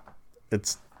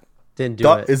 it's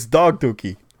dog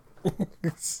dookie.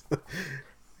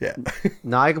 Yeah.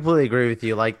 No, I completely agree with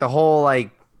you. Like the whole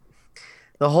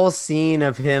scene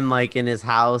of him like in his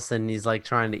house and he's like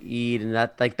trying to eat, and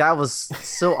that was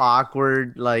so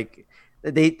awkward. Like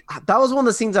that was one of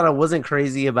the scenes that I wasn't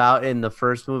crazy about in the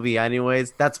first movie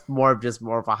anyways. That's more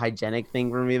of a hygienic thing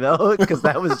for me though, because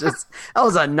that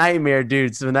was a nightmare,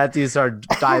 dude. So when that dude started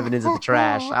diving into the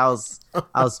trash, I was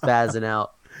spazzing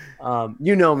out.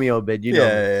 You know me, Obed. You know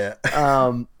me.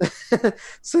 Yeah.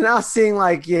 So now seeing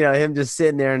like him just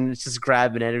sitting there and just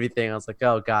grabbing at everything, I was like,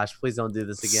 oh gosh, please don't do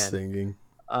this again. Singing.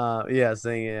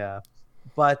 Singing. Yeah.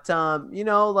 But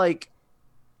like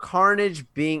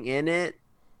Carnage being in it,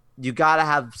 you gotta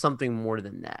have something more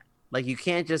than that. Like you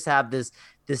can't just have this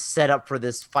setup for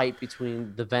this fight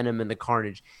between the Venom and the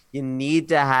Carnage. You need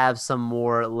to have some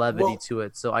more levity to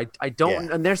it. So I don't.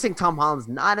 Yeah. And they're saying Tom Holland's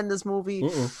not in this movie.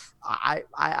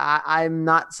 I'm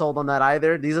not sold on that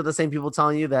either. These are the same people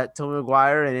telling you that Tobey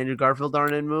Maguire and Andrew Garfield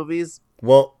aren't in movies.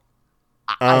 Well,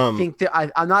 I think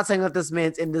that I'm not saying that this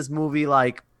man's in this movie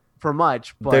like for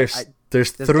much, but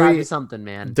there's gotta be something,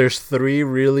 man. There's 3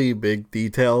 really big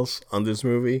details on this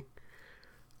movie,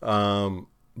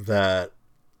 that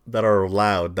are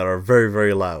loud, that are very,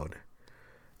 very loud.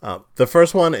 The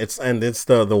first one, it's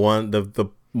the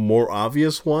more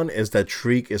obvious one, is that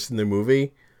Shriek is in the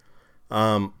movie.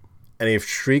 And if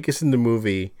Shriek is in the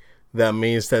movie, that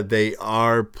means that they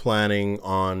are planning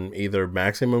on either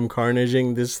maximum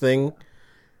carnaging this thing,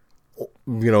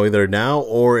 either now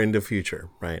or in the future,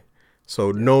 right?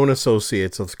 So known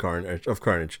associates of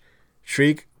Carnage,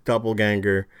 Shriek,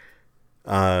 Doppelganger,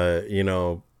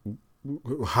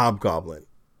 Hobgoblin.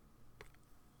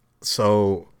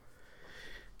 So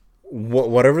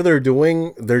whatever they're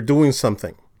doing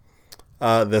something.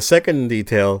 The second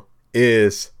detail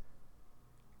is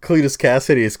Cletus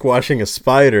Cassidy is squashing a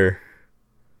spider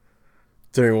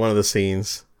during one of the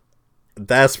scenes.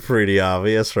 That's pretty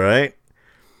obvious, right?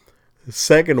 The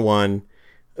second one,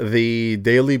 the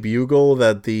Daily Bugle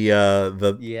that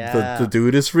the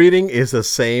dude is reading is the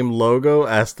same logo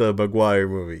as the Maguire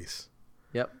movies.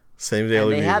 Yep. Same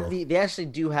Daily Bugle. They actually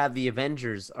do have the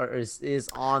Avengers is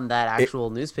on that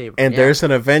actual newspaper. And there's an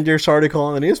Avengers article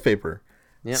on the newspaper.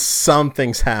 Yep.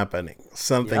 Something's happening.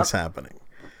 Happening.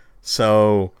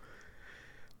 So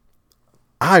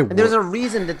and there's a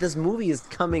reason that this movie is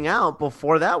coming out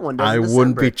before that one. I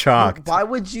wouldn't be shocked. Why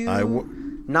would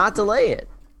you not delay it?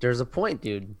 There's a point,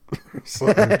 dude. It's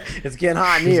getting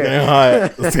hot in here.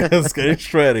 It's getting hot. It's getting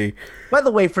sweaty. By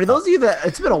the way, for those of you that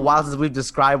it's been a while since we've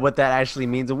described what that actually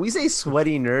means. When we say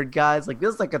sweaty nerd, guys, like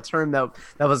this is like a term that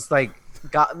was like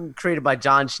created by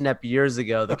John Schnepp years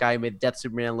ago, the guy who made Death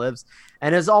Superman Lives.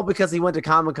 And it's all because he went to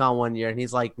Comic-Con one year and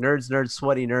he's like, nerds,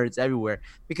 sweaty nerds everywhere.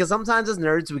 Because sometimes as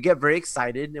nerds, we get very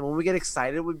excited. And when we get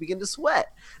excited, we begin to sweat.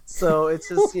 So it's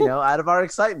just, out of our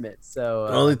excitement. So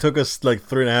it only took us like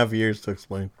 3.5 years to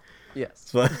explain. Yes.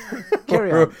 So,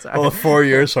 Carry on. Well, 4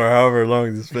 years or however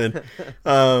long it's been.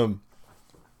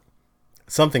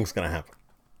 Something's going to happen.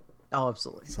 Oh,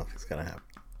 absolutely. Something's going to happen.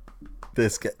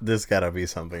 this gotta be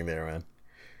something there, man.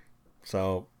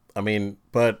 So I mean,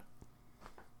 but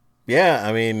yeah,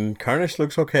 I mean, Carnage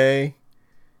looks okay.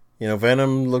 You know,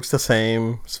 Venom looks the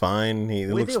same. It's fine. He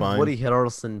We looks think of fine. Woody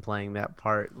Harrelson playing that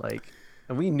part, like,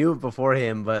 and we knew it before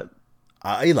him, but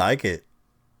I like it.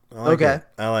 I like okay. it.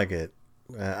 I like it.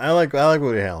 I like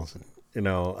Woody Harrelson. You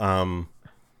know, I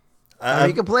mean,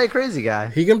 he can play a crazy guy.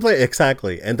 he can play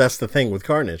exactly, and that's the thing with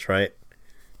Carnage, right?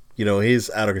 You know, he's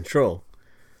out of control.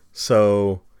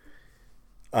 So,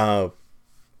 uh,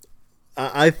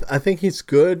 I think he's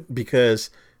good because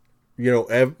a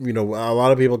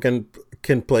lot of people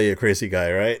can play a crazy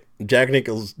guy, right? Jack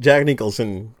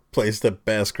Nicholson plays the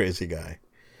best crazy guy,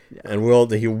 and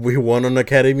we won an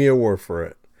Academy Award for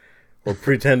it, or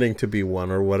pretending to be one,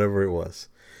 or whatever it was.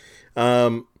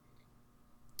 Um,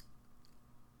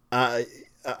 I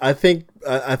I think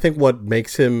what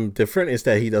makes him different is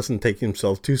that he doesn't take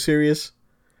himself too serious,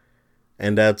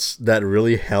 and that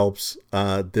really helps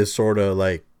this sort of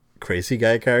like crazy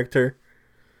guy character.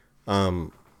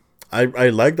 I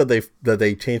like that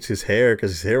they changed his hair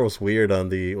because his hair was weird on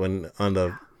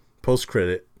the post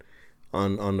credit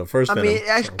on the first I Venom. mean,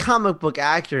 it's comic book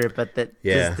accurate, but that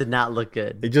Yeah. just did not look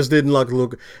good. It just didn't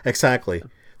look exactly.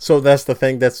 So that's the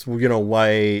thing. That's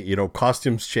why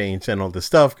costumes change and all this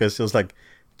stuff, because it's like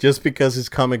just because it's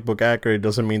comic book accurate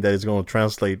doesn't mean that it's going to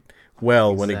translate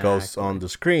well when it goes Exactly. on the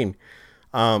screen.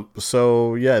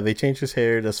 So yeah, they changed his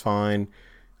hair. That's fine.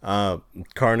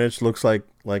 Carnage looks like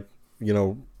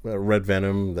Red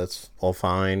Venom. That's all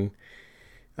fine.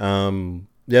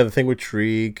 Yeah, the thing with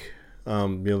Shriek,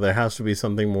 there has to be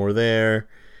something more there.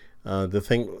 The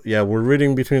thing, yeah, we're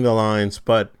reading between the lines,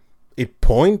 but it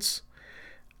points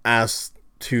as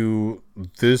to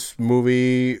this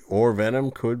movie or Venom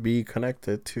could be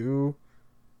connected to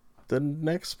the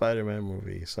next Spider-Man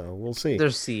movie. So we'll see.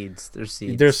 There's seeds. There's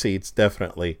seeds. There's seeds,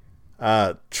 definitely.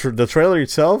 The trailer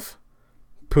itself,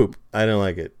 poop. I didn't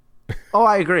like it. Oh,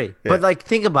 I agree. Yeah. But like,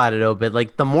 think about it, Obed.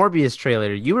 Like the Morbius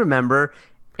trailer. You remember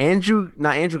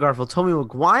not Andrew Garfield, Tobey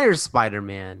Maguire's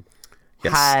Spider-Man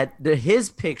Yes. had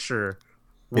his picture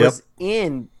was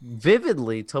in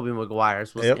vividly. Tobey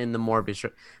Maguire's was Yep. in the Morbius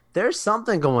trailer. There's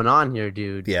something going on here,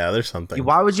 dude. Yeah, there's something.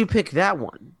 Why would you pick that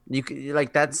one? You could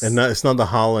like that's And it's not the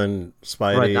Holland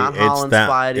Spidey. right, not it's Holland that.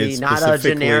 Spidey, It's not a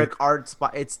specifically- generic art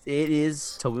spot. It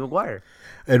is Tobey Maguire.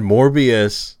 And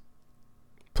Morbius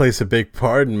plays a big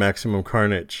part in Maximum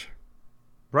Carnage.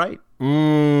 Right.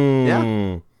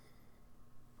 Yeah.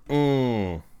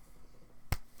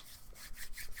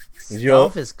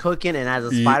 Stuff is cooking, and as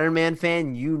a Spider-Man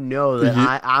fan, you know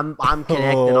that I'm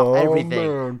connected on everything.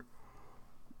 Man.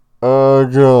 Oh,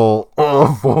 Joel.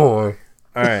 Oh boy.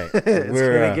 All right. It's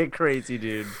gonna get crazy,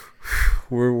 dude.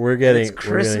 We're getting It's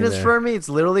Christmas there. for me. It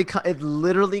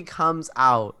literally comes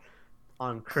out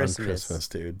on Christmas. On Christmas,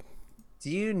 dude. Do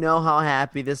you know how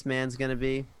happy this man's gonna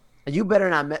be? You better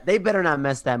not. They better not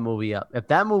mess that movie up. If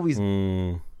that movie's,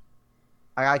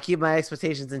 I gotta keep my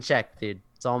expectations in check, dude.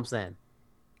 That's all I'm saying.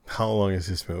 How long is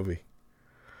this movie?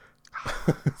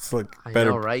 It's like I better,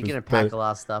 know, right? You're gonna pack a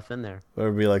lot of stuff in there.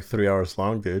 Better be like 3 hours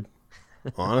long, dude.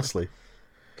 Honestly.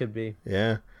 Could be.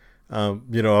 Yeah. I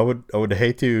would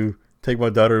hate to take my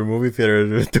daughter to a movie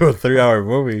theater to do a 3-hour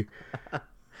movie.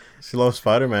 She loves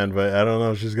Spider-Man, but I don't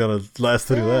know if she's gonna last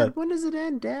through that. When does it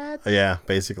end, Dad? Yeah,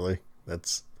 basically.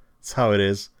 That's how it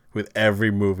is with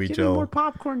every movie, Give me Joel. more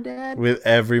popcorn, Dad. With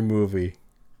every movie.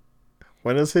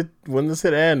 When does it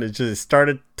end? It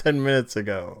started 10 minutes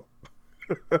ago.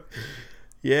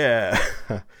 Yeah.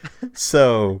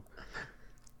 So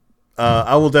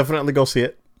I will definitely go see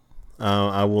it.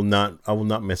 I will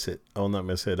not miss it. I will not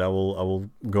miss it. I will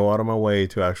go out of my way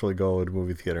to actually go to the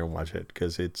movie theater and watch it,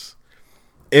 because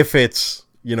if it's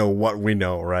what we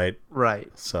know, right?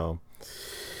 Right. So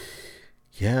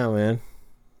yeah, man.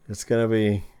 It's gonna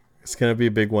be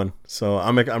a big one. So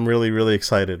I'm really, really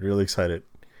excited. Really excited.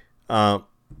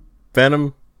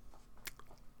 Venom.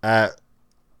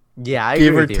 Yeah, I Give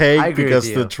agree or with you. I take, agree because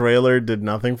with you. the trailer did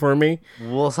nothing for me.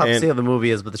 We'll have to see how the movie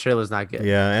is, but the trailer's not good.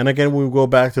 Yeah, and again, we go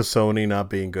back to Sony not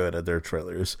being good at their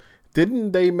trailers.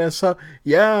 Didn't they mess up?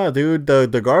 Yeah, dude,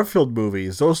 the Garfield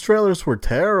movies, those trailers were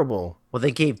terrible. Well,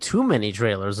 they gave too many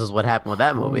trailers is what happened with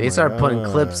that movie. They my started putting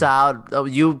God. clips out. Oh,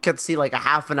 you could see like a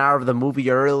half an hour of the movie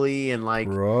early, and like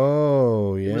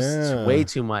Bro, it was yeah. way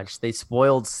too much. They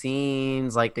spoiled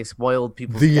scenes, like they spoiled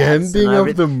people's The deaths and ending of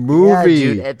everything. the movie.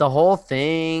 Yeah, dude, the whole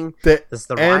thing. The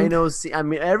The end- rhino scene. I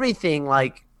mean, everything.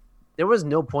 Like, there was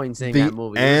no point in seeing The that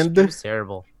movie. end- It was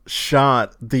terrible.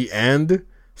 shot, the end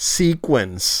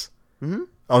sequence Mhm.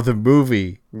 of the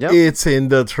movie, Yep. it's in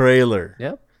the trailer.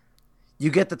 Yep. You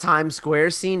get the Times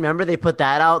Square scene. Remember they put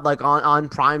that out like on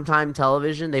primetime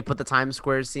television. They put the Times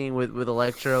Square scene with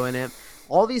Electro in it.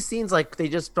 All these scenes, like they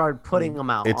just started putting them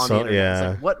out It's on the so internet. It's yeah.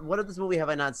 like, what of this movie have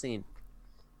I not seen?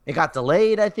 It got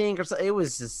delayed, I think, or so. It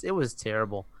was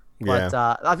terrible. Yeah.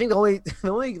 But I think the only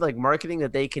the only like marketing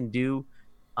that they can do,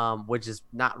 which is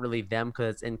not really them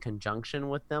because it's in conjunction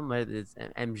with them, but it's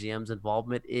MGM's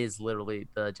involvement is literally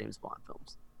the James Bond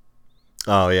films.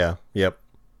 Oh yeah. Yep.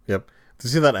 Yep. Did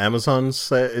you see that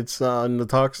Amazon's it's in the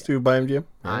talks to buy MGM?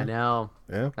 I Yeah. know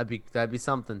Yeah. that'd be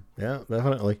something. Yeah.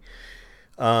 Definitely.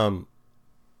 Um.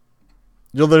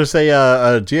 There's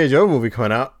a GI Joe movie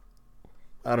coming out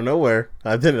out of nowhere.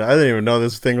 I didn't even know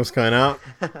this thing was coming out.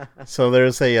 So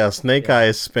there's a Snake Yeah.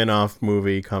 Eyes spin-off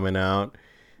movie coming out.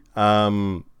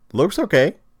 Looks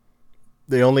okay.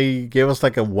 They only gave us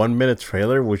like a 1 minute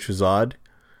trailer, which is odd.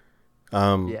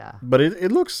 Yeah. But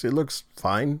it looks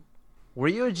fine. Were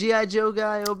you a GI Joe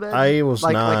guy, Obed? I was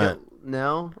not.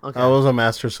 No. Okay. I was a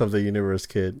Masters of the Universe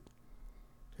kid.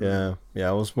 Yeah,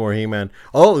 I was more He-Man.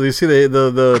 Oh, you see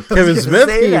the Kevin gonna Smith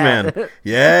say He-Man? that.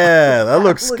 Yeah, that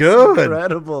looks good.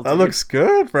 Incredible. That Dude. looks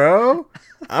good, bro.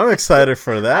 I'm excited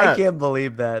for that. I can't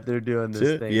believe that they're doing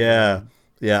this thing. Yeah,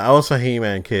 yeah. I was a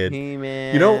He-Man kid.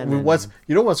 He-Man. You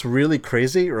know what's really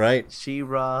crazy, right?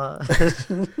 She-Ra.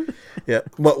 Yeah.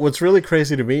 What's really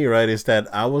crazy to me, right, is that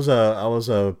I was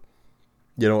a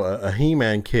a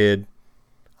He-Man kid.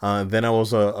 Then I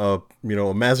was a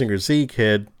Mazinger Z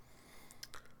kid.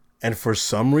 And for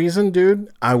some reason, dude,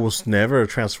 I was never a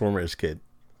Transformers kid.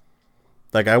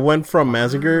 Like, I went from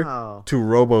Mazinger Wow. to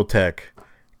Robotech.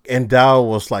 And that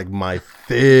was like my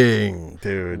thing,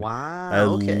 dude. Wow. I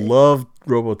Okay. loved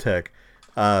Robotech.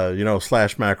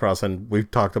 Slash Macross. And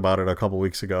we've talked about it a couple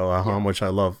weeks ago, how much I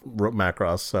love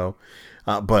Macross. So,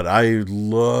 but I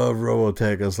love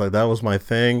Robotech. It's like, that was my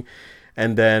thing.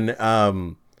 And then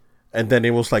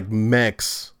it was like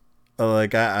mechs.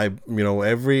 Like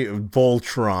every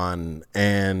Voltron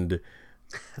and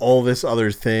all this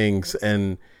other things,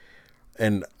 and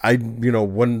I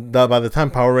by the time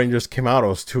Power Rangers came out, I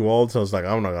was too old, so I was like,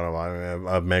 I'm not gonna buy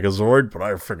a Megazord, but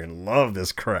I freaking love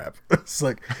this crap. It's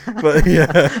like, but yeah,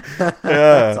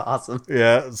 That's awesome.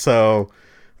 yeah. So,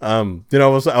 I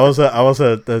was an I was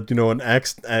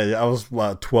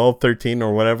what, 12, 13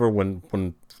 or whatever when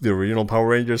the original Power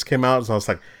Rangers came out, so I was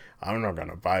like, I'm not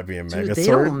gonna buy me a Dude, Megazord. they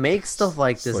don't make stuff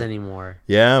like this anymore.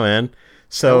 Yeah, man. That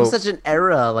So was such an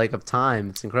era like of time.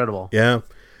 It's incredible. yeah.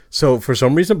 So for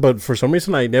some reason, I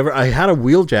had a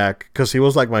Wheeljack because he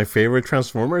was like my favorite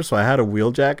Transformer. So I had a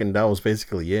Wheeljack, and that was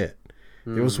basically it.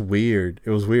 It was weird. It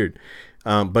was weird.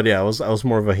 But yeah, I was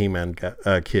more of a He-Man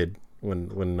kid when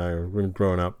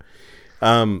growing up.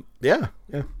 Yeah.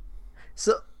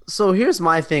 So here's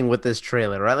my thing with this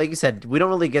trailer, right? Like you said, we don't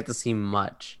really get to see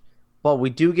much, but we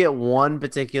do get one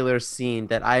particular scene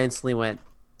that I instantly went,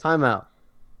 time out.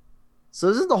 So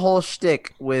this is the whole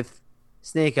shtick with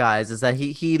Snake Eyes, is that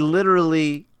he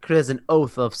literally creates an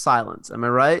oath of silence. Am I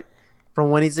right?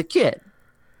 From when he's a kid.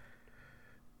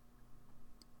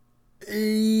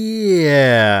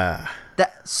 Yeah.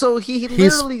 So he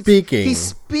He's literally speaking. He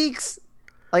speaks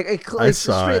like I a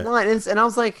saw straight it. line, and I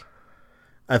was like,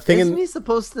 I think isn't he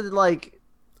supposed to like?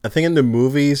 I think in the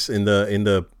movies, in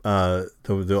the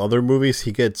other movies,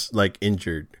 he gets like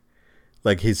injured,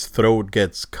 like his throat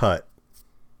gets cut,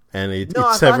 and No, I it's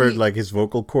thought severed he- like his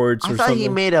vocal cords I or thought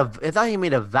something. I thought he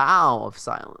made a vow of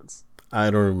silence. I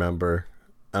don't remember.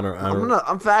 I don't.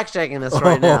 I'm fact checking this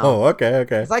right now. Oh, okay.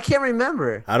 'Cause I can't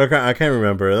remember. I can't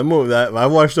remember the movie. I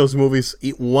watched those movies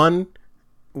one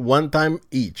time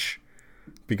each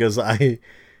because I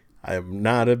am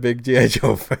not a big GI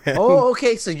Joe fan. Oh,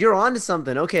 okay. So you're onto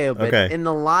something. Okay, but Okay. in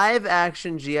the live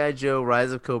action GI Joe: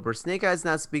 Rise of Cobra, Snake Eyes does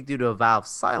not speak due to a vow of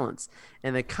silence.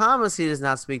 In the comics, he does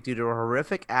not speak due to a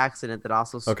horrific accident that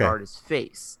also scarred his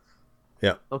face.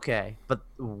 Yeah. Okay, but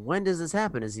when does this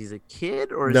happen? Is he a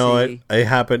kid or is No, he? it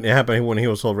happened. It happened when he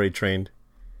was already trained.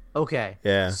 Okay.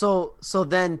 Yeah. So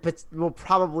then we'll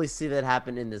probably see that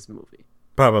happen in this movie.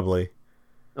 Probably.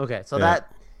 Okay, so Yeah.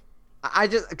 that I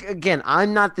just again,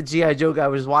 I'm not the GI Joe guy,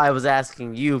 which is why I was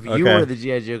asking you if you Okay. were the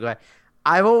GI Joe guy.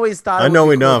 I've always thought I it would know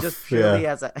be cool enough, just purely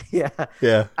yeah. as a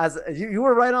Yeah. as you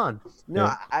were right on. No,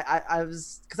 Yeah. I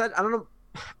was because I don't know.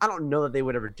 I don't know that they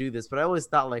would ever do this, but I always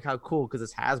thought like how cool because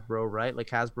it's Hasbro, right? Like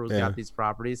Hasbro's Yeah. got these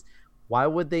properties. Why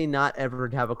would they not ever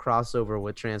have a crossover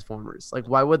with Transformers? Like,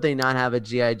 why would they not have a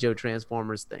GI Joe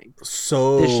Transformers thing?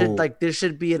 So There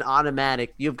should be an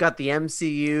automatic. You've got the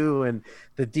MCU and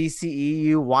the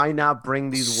DCEU. Why not bring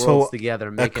these So, worlds together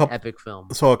and make an epic film?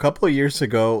 So a couple of years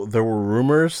ago, there were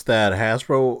rumors that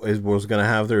Hasbro was going to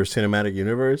have their cinematic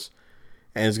universe,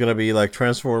 and it's going to be like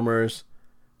Transformers,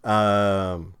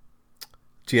 um,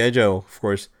 G.I. Joe, of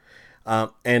course.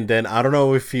 And then I don't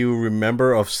know if you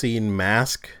remember of seeing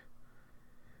Mask.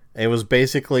 It was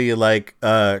basically like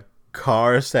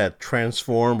cars that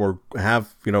transform or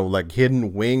have like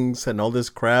hidden wings and all this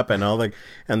crap and all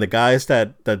and the guys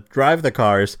that drive the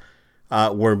cars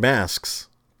wear masks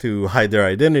to hide their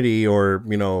identity or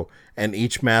and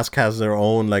each mask has their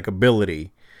own like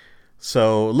ability.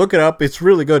 So look it up. It's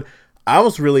really good. I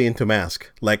was really into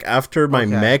Mask. Like after my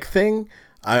Meg thing,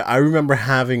 I remember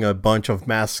having a bunch of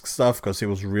Mask stuff because it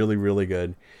was really, really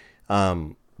good.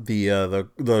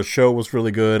 The show was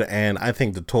really good, and I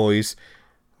think the toys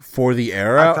for the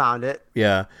era. I found it.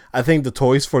 Yeah, I think the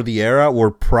toys for the era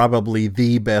were probably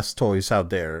the best toys out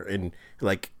there in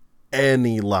like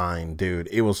any line, dude.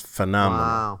 It was phenomenal.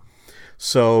 Wow.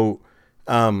 So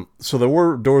there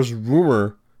was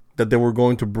rumor that they were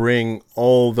going to bring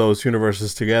all those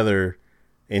universes together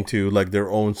into like their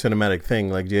own cinematic thing,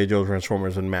 like G.I. Joe,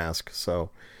 Transformers, and Mask. So,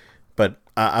 but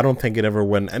I don't think it ever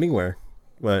went anywhere.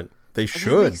 But they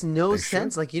should. It makes no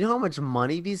sense. Like, you know how much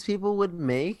money these people would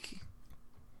make?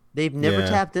 They've never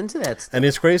tapped into that stuff. And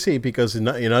it's crazy because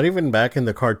you're not even back in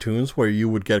the cartoons where you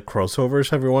would get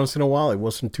crossovers every once in a while. It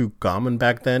wasn't too common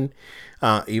back then.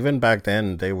 Even back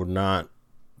then, they would not.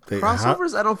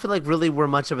 Crossovers, I don't feel like really were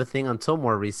much of a thing until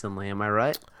more recently. Am I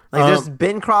right? Like, there's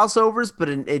been crossovers, but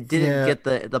it didn't get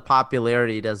the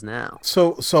popularity it does now.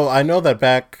 So I know that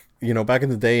back in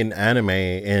the day in anime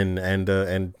and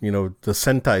the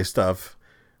Sentai stuff,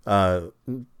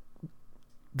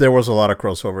 there was a lot of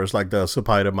crossovers, like the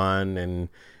Spider-Man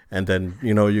and then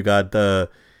you got the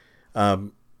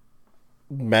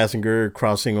Mazinger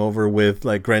crossing over with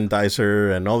like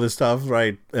Grandizer and all this stuff,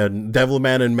 right? And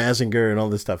Devilman and Mazinger and all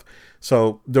this stuff.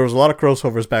 So there was a lot of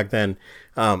crossovers back then.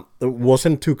 It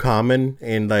wasn't too common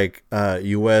in like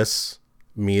U.S.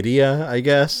 media, I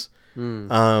guess.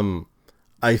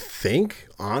 I think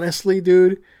honestly,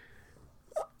 dude,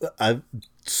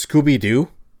 Scooby-Doo.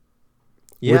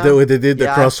 Yeah, they did the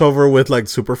crossover with like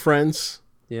Super Friends.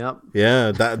 Yep.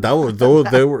 Yeah, they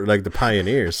were like the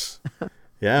pioneers.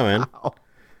 Yeah, man. Wow.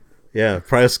 Yeah,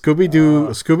 probably Scooby-Doo.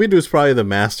 Scooby-Doo is probably the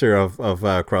master of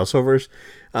crossovers.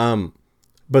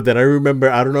 But then I remember,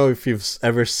 I don't know if you've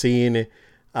ever seen,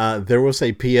 there was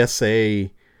a PSA.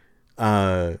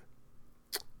 There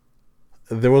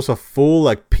was a full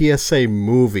like PSA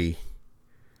movie.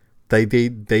 They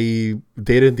did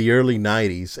in the early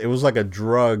 90s. It was like a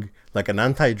drug, like an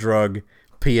anti-drug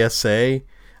PSA.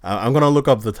 I'm gonna look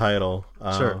up the title.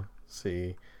 Sure.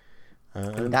 See.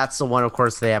 And that's the one, of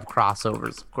course, they have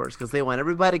crossovers, of course, because they want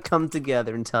everybody to come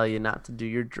together and tell you not to do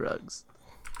your drugs.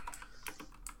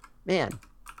 Man,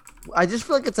 I just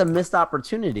feel like it's a missed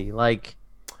opportunity. Like,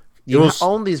 you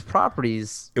own these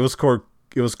properties. It was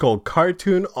called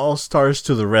Cartoon All-Stars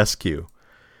to the Rescue.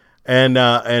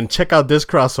 And check out this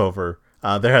crossover.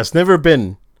 There has never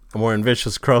been a more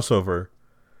ambitious crossover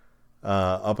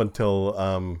up until,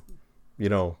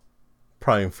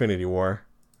 probably Infinity War,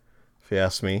 if you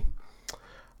ask me.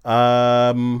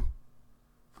 All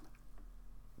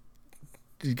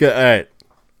right.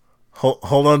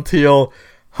 Hold on to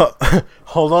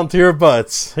your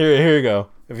butts. Here you go.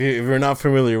 If you're not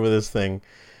familiar with this thing,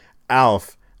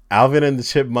 Alvin and the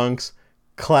Chipmunks,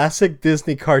 classic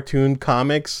Disney cartoon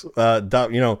comics.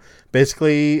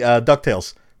 Basically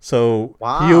DuckTales. So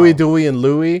wow. Huey, Dewey, and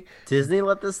Louie. Disney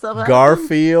let this stuff happen.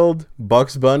 Garfield,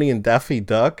 Bugs Bunny, and Daffy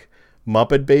Duck.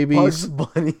 Muppet Babies. Bugs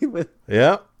Bunny with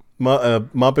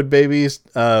Muppet Babies,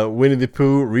 Winnie the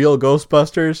Pooh, Real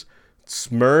Ghostbusters,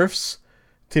 Smurfs,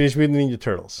 Teenage Mutant Ninja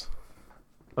Turtles.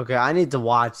 Okay, I need to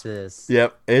watch this.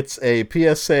 Yep, it's a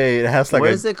PSA. It has like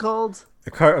what is it called?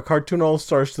 A Cartoon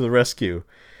All-Stars to the Rescue.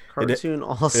 Cartoon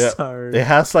All-Stars. It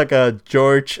has like a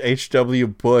George H.W.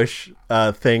 Bush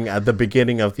thing at the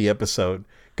beginning of the episode.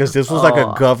 Because this was like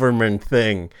a government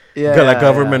thing.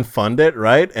 Government funded,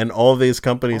 right? And all these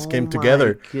companies came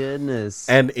together. Oh my goodness.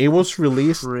 And it was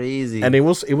released. Crazy. And it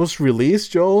was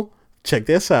released, Joel. Check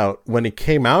this out. When it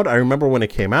came out, I remember when it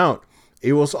came out,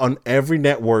 it was on every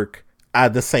network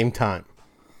at the same time.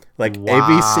 Like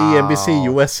ABC, NBC,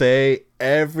 USA,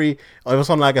 it was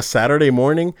on like a Saturday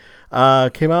morning.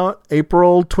 Came out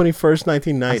April 21st,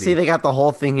 1990. I see they got the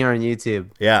whole thing here on YouTube.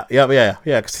 Yeah,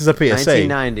 because it's a PSA.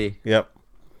 1990. Yep.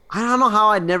 I don't know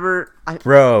how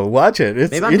Bro, watch it.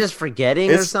 Maybe I'm just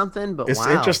forgetting or something, but it's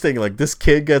interesting. Like, this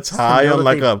kid gets high on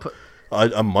like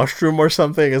a mushroom or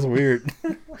something. It's weird.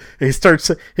 he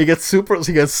gets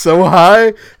so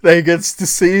high that he gets to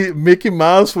see Mickey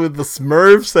Mouse with the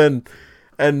Smurfs and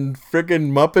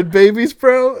freaking Muppet Babies,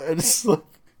 bro. And it's like,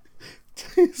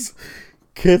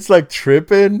 kids like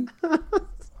tripping.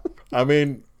 I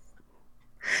mean,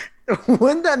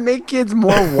 Wouldn't that make kids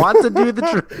more want to do the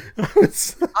trick?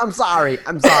 I'm sorry.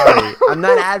 I'm sorry. I'm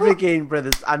not advocating for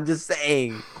this. I'm just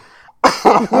saying.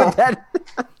 Would that...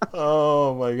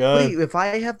 Oh my god! Wait, if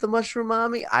I have the mushroom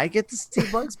mommy, I get to see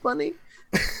Bugs Bunny?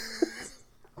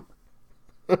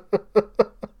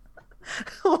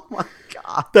 Oh my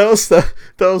god! That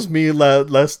was me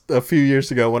last a few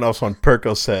years ago when I was on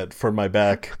Percocet for my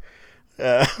back.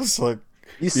 I was like,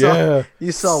 you saw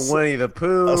Winnie the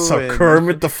Pooh. I saw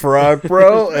Kermit the Frog,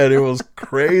 bro, and it was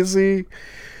crazy.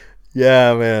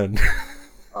 Yeah, man.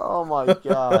 Oh my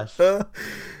gosh!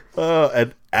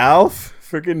 And Alf,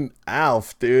 freaking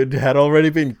Alf, dude, had already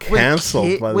been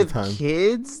canceled by the time. With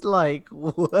kids, like,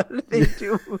 what are they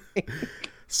doing?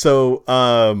 So,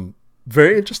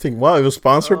 very interesting. Wow, it was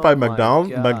sponsored by my gosh.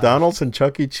 McDonald's and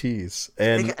Chuck E. Cheese,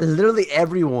 and Like, literally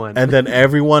everyone. and then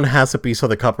everyone has a piece of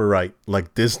the copyright,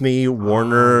 like Disney,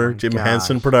 Warner, Jim gosh.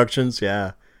 Henson Productions.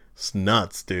 Yeah, it's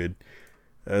nuts, dude.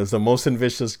 It's the most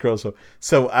ambitious crossover.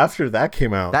 So after that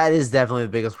came out, That is definitely the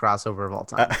biggest crossover of all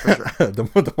time, for sure.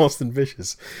 the most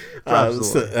ambitious,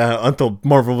 Absolutely. until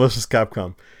Marvel vs.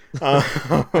 Capcom.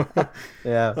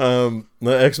 Yeah.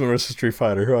 The X-Men vs. Street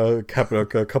Fighter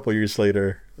happened a couple years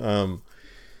later. Yeah,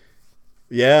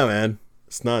 man,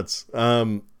 it's nuts.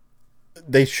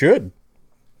 They should.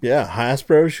 Yeah,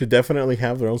 Hasbro should definitely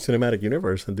have their own cinematic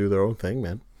universe and do their own thing,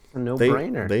 man. A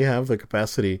no-brainer. They have the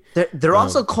capacity. They're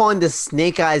also calling this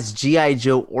Snake Eyes G.I.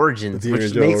 Joe Origins, G.I.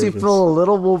 which Joe makes Origins. me feel a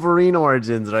little Wolverine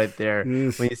Origins right there.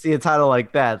 Yes. When you see a title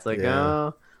like that, it's like, Yeah.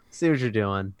 oh, see what you're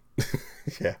doing.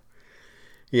 Yeah,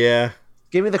 yeah.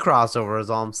 Give me the crossover is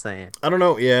all I'm saying. I don't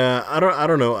know. Yeah, I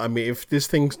don't know. I mean, if this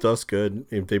thing does good,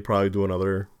 if they probably do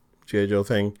another G.I. Joe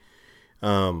thing,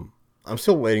 I'm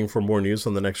still waiting for more news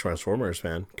on the next Transformers,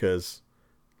 man. Because,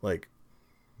 like,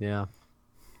 Yeah.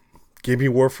 give me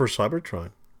War for Cybertron.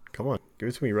 Come on, give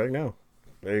it to me right now.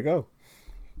 There you go.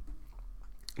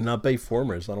 Not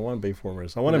Bayformers. I don't want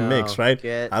Bayformers. I want a No, mix, right?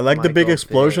 get I like the big Michael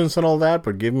explosions and all that,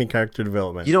 but give me character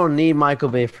development. You don't need Michael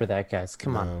Bay for that, guys.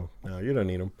 Come on. No, you don't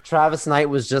need him. Travis Knight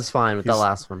was just fine with the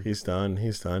last one. He's done.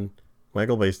 He's done.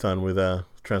 Michael Bay's done with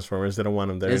Transformers. They don't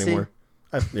want him there Is he? anymore.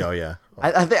 Oh yeah.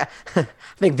 I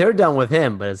think they're done with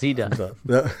him, but is he done?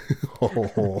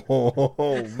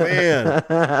 Oh, man!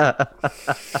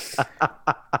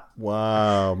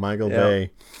 Wow, Michael Yep.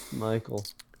 Bay. Michael.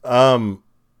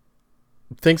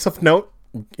 Things of note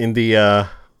in the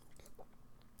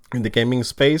gaming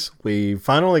space, we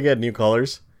finally get new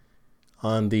colors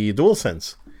on the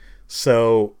DualSense.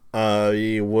 So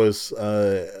I was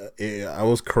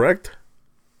correct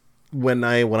when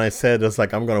I said it's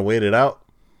like I'm gonna wait it out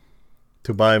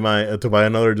to buy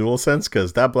another DualSense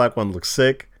because that black one looks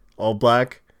sick, all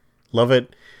black, love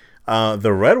it.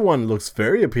 The red one looks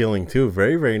very appealing too,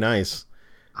 very very nice.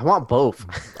 I want both.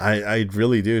 I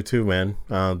really do too, man.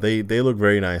 They look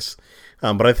very nice.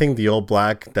 But I think the all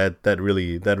black that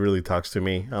really talks to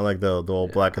me. I like the all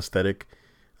black aesthetic.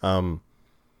 You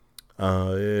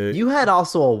had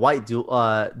also a white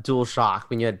dual shock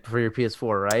when you had for your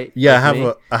PS4, right? Yeah, Like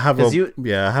me? I have 'Cause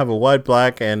a white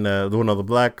black and one of the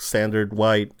black standard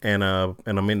white and a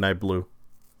midnight blue.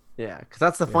 Yeah, because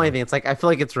that's the funny thing. It's like I feel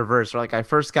like it's reversed. Like I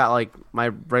first got like my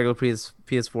regular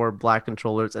PS4 black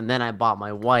controllers, and then I bought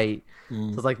my white. So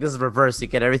it's like this is reversed. You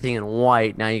get everything in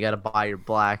white. Now you got to buy your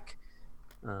black.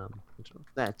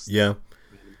 That's Yeah,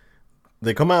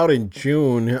 they come out in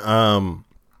June. I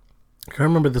can't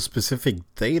remember the specific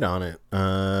date on it.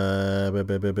 I'm they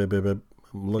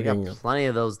looking. got plenty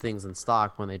of those things in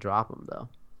stock when they drop them, though.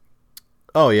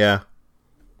 Oh yeah,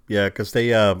 because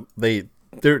they're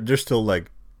still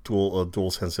like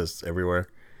dual senses everywhere.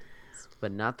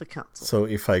 But not the console. So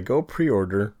if I go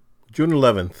pre-order June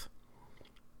 11th,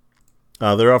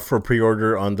 they're up for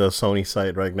pre-order on the Sony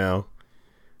site right now.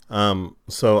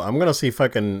 So I'm gonna see if I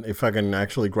can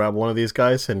actually grab one of these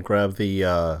guys and grab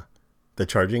the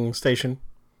charging station.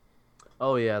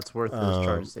 Oh yeah, it's worth this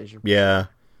charge station. Yeah.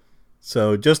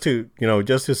 So just to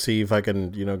see if I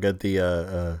can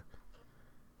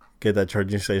get that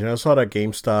charging station. I saw that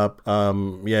GameStop.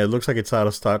 Yeah, it looks like it's out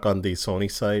of stock on the Sony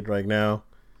site right now.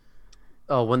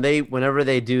 Oh, whenever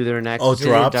they do their next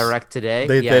drops? direct today,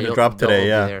 They did a drop today. they'll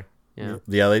Yeah. be there. Yeah.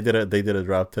 Yeah, they did a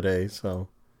drop today. So,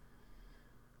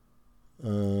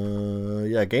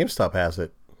 yeah, GameStop has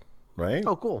it, right?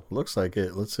 Oh, cool. Looks like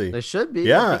it. Let's see. They should be.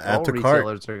 Yeah, I think add all to cart.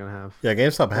 retailers are gonna have Yeah,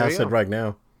 GameStop There has you it go. right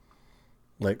now.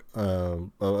 Like,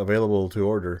 available to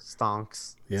order.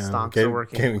 stonks. Yeah, Stonks are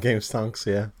working. Game stonks.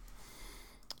 Yeah.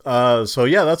 So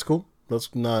yeah, that's cool.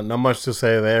 That's not much to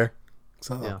say there.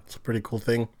 So Yeah. it's a pretty cool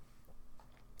thing.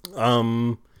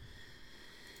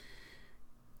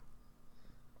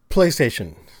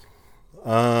 PlayStation.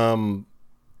 Um,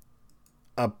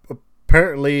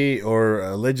 apparently or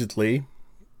allegedly,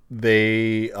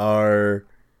 they are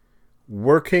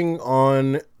working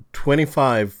on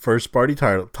 25 first party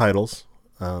titles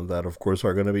that, of course,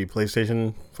 are going to be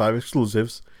PlayStation 5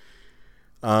 exclusives.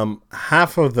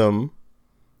 Half of them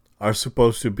are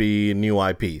supposed to be new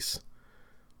IPs.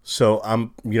 So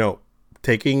I'm,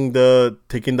 taking the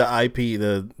IP,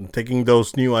 taking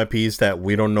those new IPs that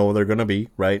we don't know they're gonna be,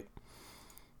 right?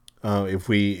 If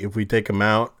we take them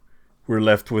out, we're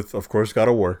left with, of course, God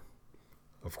of War,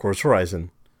 of course, Horizon,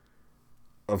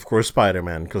 of course,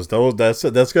 Spider-Man, because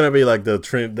that's gonna be like the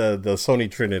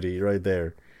Sony Trinity right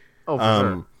there. Oh, for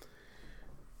sure.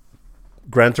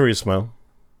 Gran Turismo,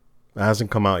 that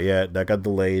hasn't come out yet. That got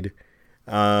delayed.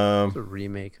 It's a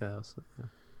remake though. So, yeah.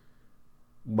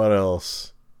 What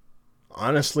else?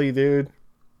 Honestly, dude,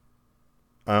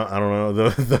 I don't know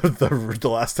the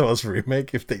Last of Us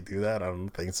remake. If they do that, I don't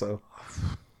think so.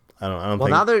 I don't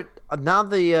Well, think.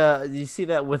 now you see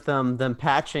that with them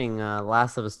patching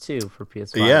Last of Us 2 for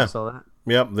PS5. Yeah, You saw that?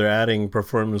 yep. They're adding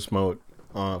performance mode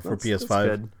for That's PS5.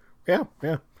 good. Yeah,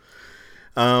 yeah.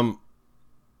 Um,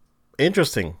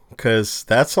 Interesting, because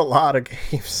that's a lot of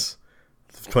games.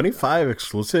 25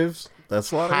 exclusives.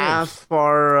 That's a lot of games. Half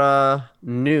are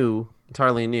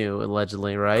entirely new,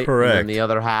 allegedly, right? Correct. And then the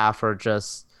other half are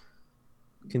just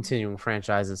continuing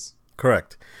franchises.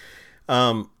 Correct.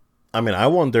 I mean, I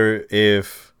wonder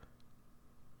if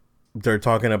they're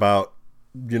talking about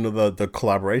the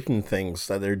collaboration things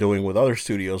that they're doing with other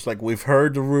studios. Like, we've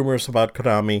heard the rumors about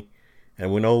Konami,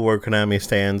 and we know where Konami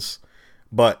stands,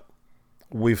 but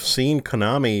we've seen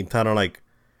Konami kind of like,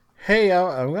 hey,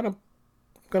 I'm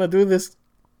gonna do this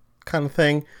kind of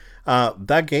thing.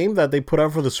 That game that they put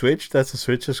out for the Switch, that's a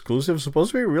Switch exclusive, is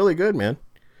supposed to be really good, man.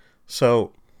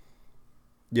 So,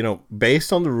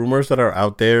 based on the rumors that are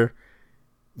out there,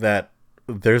 that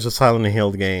there's a Silent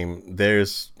Hill game,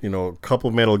 there's a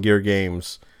couple Metal Gear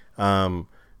games.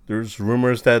 There's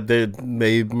rumors that they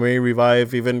may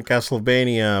revive even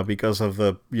Castlevania because of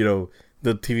the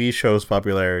TV show's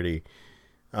popularity.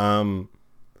 I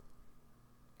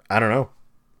don't know.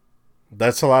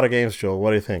 That's a lot of games, Joel. What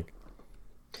do you think?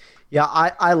 Yeah,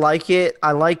 I like it.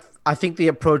 I think the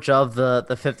approach of the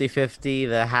 50-50,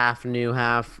 the half new,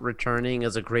 half returning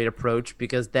is a great approach,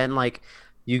 because then like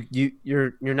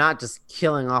you're not just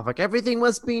killing off like everything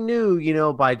must be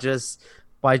new, by just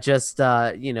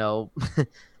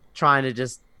trying to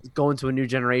just go into a new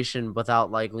generation without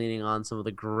like leaning on some of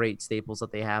the great staples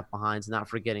that they have behind, so not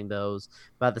forgetting those,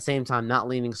 but at the same time not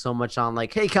leaning so much on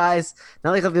like, hey guys,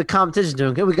 not like the competition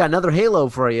doing, hey, we got another Halo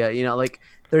for you, like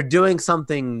they're doing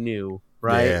something new,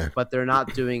 right? Yeah. But they're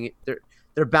not doing it.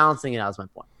 They're balancing it out. Is my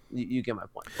point. You get my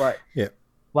point. But Yeah.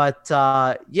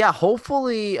 yeah.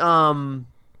 Hopefully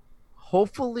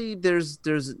there's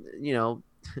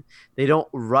they don't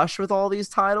rush with all these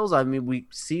titles. I mean, we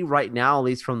see right now, at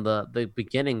least from the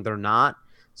beginning, they're not.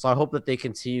 So I hope that they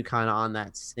continue kind of on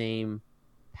that same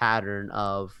pattern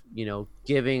of,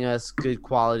 giving us good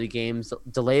quality games.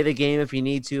 Delay the game if you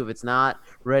need to. If it's not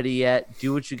ready yet,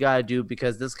 do what you got to do,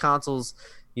 because this console's,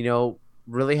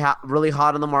 really hot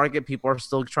on the market. People are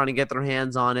still trying to get their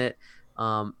hands on it.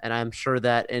 And I'm sure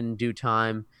that in due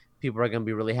time, people are going to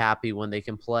be really happy when they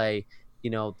can play,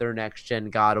 their next gen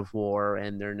God of War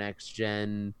and their next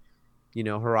gen,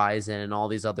 Horizon and all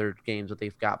these other games that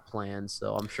they've got planned.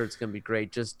 So I'm sure it's going to be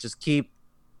great. Just keep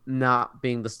not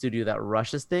being the studio that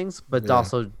rushes things, but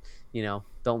also,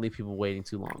 don't leave people waiting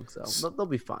too long. So they'll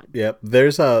be fine. Yeah, there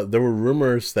were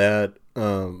rumors that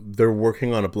they're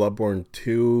working on a Bloodborne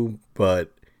 2,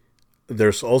 but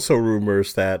there's also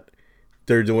rumors that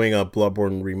they're doing a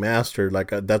Bloodborne remaster.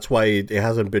 Like that's why it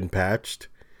hasn't been patched.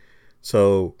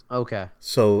 So okay.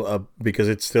 So because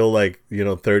it's still like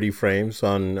 30 frames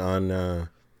on 30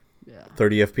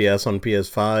 FPS on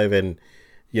PS5, and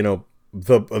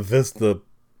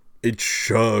it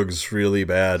chugs really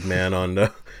bad, man, on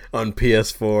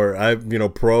PS4.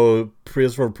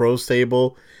 PS4 Pro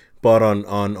stable, but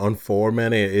on 4,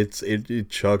 man, it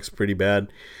chugs pretty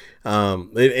bad.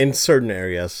 In certain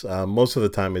areas, most of the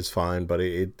time it's fine, but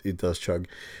it does chug.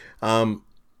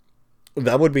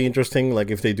 That would be interesting, like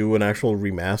if they do an actual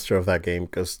remaster of that game,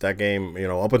 because that game,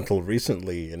 up until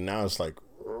recently, and now it's like,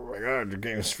 oh my god, the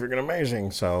game's freaking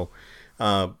amazing. So,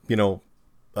 I'd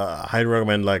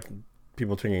recommend like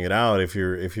people checking it out if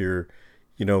you're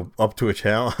up to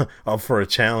up for a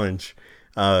challenge,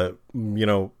 but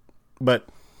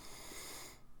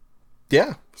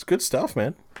yeah, it's good stuff,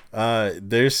 man.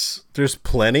 There's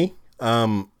plenty.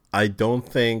 I don't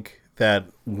think that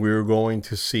we're going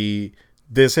to see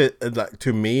this. Like,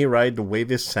 to me, right, the way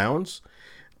this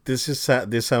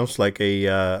this sounds like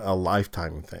a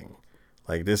lifetime thing.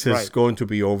 Like this is Right. going to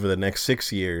be over the next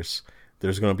 6 years.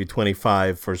 There's going to be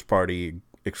 25 first party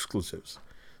exclusives.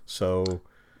 So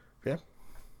yeah,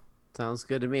 Sounds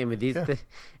good to me. I mean, yeah,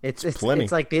 it's it's plenty.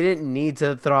 it's like they didn't need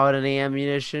to throw out any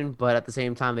ammunition, but at the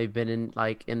same time, they've been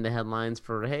in the headlines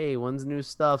for hey, when's new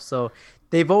stuff. So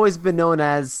they've always been known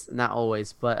as not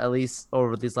always, but at least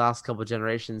over these last couple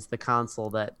generations, the console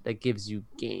that gives you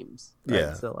games, right?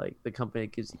 Yeah, So like the company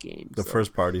that gives you games. the So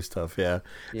first party stuff. Yeah,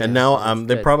 and yeah, now so it's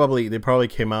they good. probably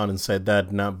came out and said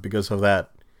that not because of that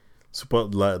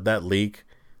leak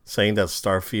saying that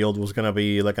Starfield was gonna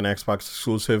be like an Xbox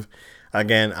exclusive.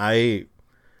 Again, I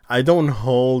don't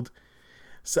hold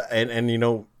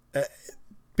and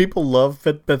people love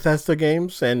Bethesda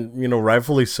games and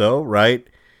rightfully so, right?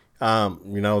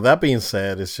 That being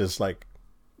said, it's just like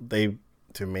they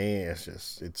to me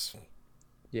it's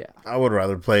Yeah. I would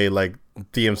rather play like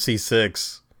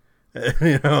DMC6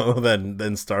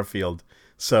 than Starfield.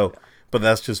 So, but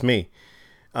that's just me.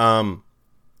 Um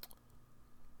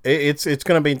it's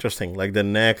gonna be interesting. Like the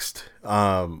next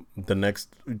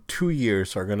 2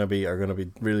 years are gonna be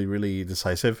really really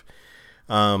decisive.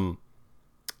 Um,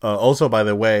 Also, by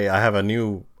the way, I have a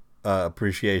new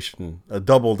appreciation, a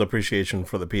doubled appreciation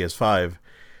for the PS5,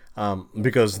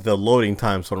 because the loading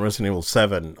times on Resident Evil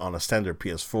 7 on a standard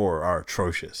PS4 are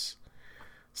atrocious.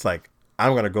 It's like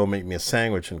I'm gonna go make me a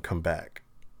sandwich and come back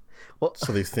Well,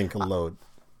 so these things can load.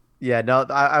 yeah, no,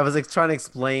 I was like trying to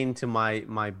explain to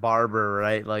my barber,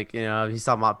 right? Like, he's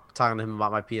talking to him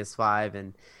about my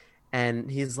PS5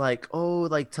 and he's like, "Oh,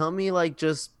 like tell me like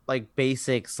just like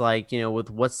basics like, with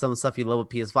what's some stuff you love with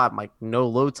PS5." I'm like, "No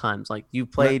load times. Like you No,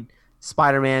 played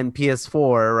Spider-Man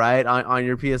PS4, right? On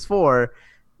your PS4,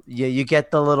 you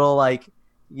get the little like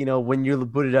when you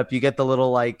boot it up, you get the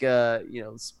little like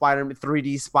Spider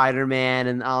 3D Spider-Man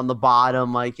and on the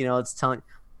bottom like it's telling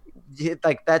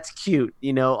like that's cute,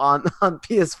 on on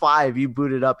PS5 you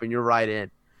boot it up and you're right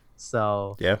in.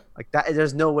 So yeah, like that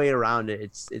there's no way around it.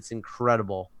 It's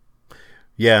incredible.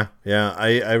 yeah.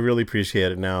 I really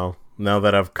appreciate it now. Now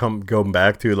that I've come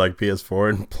back to like PS4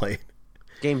 and played.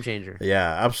 Game changer.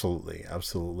 Yeah, absolutely,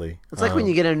 absolutely. It's like when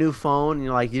you get a new phone,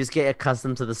 you just get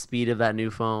accustomed to the speed of that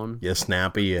new phone. Yeah,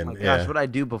 snappy Oh and my gosh, yeah, what I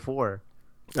do before.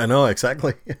 I know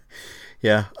exactly.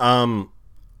 Yeah.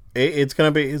 It's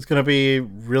gonna be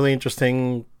really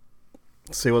interesting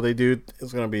to see what they do.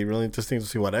 It's gonna be really interesting to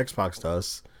see what Xbox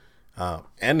does,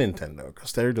 and Nintendo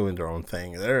because they're doing their own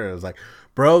thing. They're like,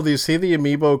 bro, do you see the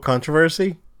Amiibo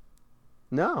controversy?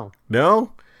 No.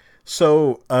 No.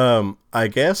 So I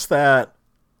guess that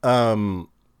um,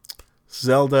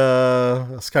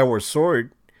 Zelda Skyward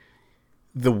Sword,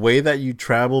 the way that you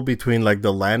travel between like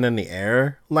the land and the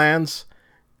air lands,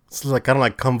 it's like kind of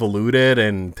like convoluted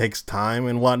and takes time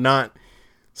and whatnot.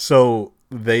 So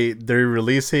they're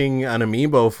releasing an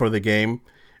amiibo for the game.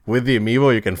 With the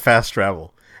amiibo, you can fast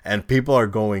travel, and people are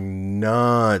going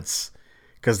nuts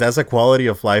because that's a quality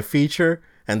of life feature,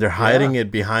 and they're Yeah. hiding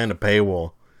it behind a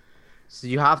paywall. So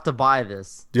you have to buy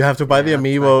this. You have to buy the Yeah, that's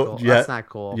not amiibo. cool. That's not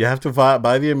cool. You have to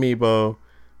buy the amiibo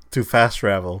to fast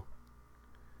travel.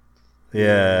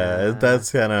 Yeah, Yeah.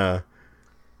 that's kind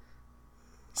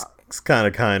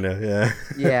of yeah.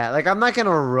 Yeah, like I'm not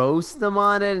gonna roast them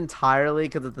on it entirely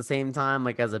because at the same time,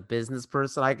 like as a business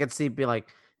person, I could see be like,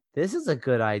 this is a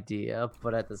good idea,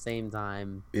 but at the same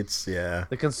time, It's yeah.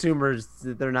 the consumers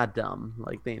they're not dumb,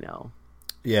 like they know.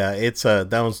 Yeah, it's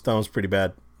that one's pretty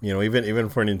bad. Even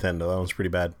for Nintendo, that one's pretty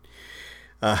bad.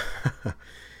 Uh,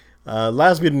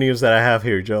 Last bit of news that I have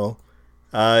here, Joel.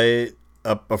 A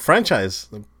franchise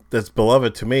that's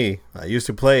beloved to me. I used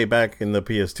to play back in the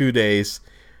PS2 days.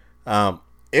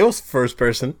 It was first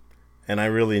person, and I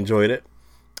really enjoyed it.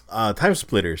 Time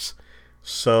Splitters.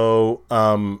 So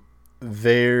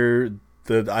the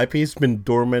IP's been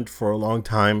dormant for a long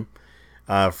time.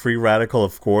 Free Radical,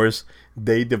 of course.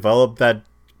 They developed that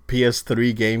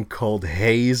PS3 game called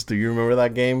Haze. Do you remember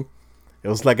that game? It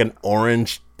was like an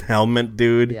orange helmet,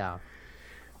 dude. Yeah.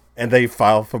 And they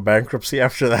filed for bankruptcy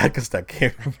after that because that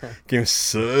game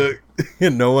sucked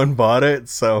and no one bought it.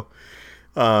 So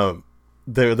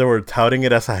they were touting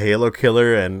it as a Halo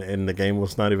killer, and the game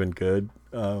was not even good.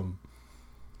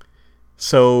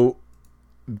 So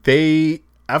they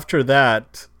after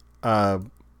that,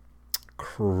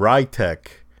 Crytek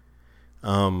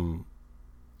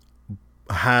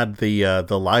had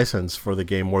the license for the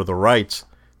game or the rights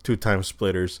to Time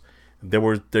Splitters. They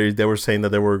were saying that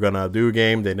they were gonna do a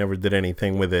game. They never did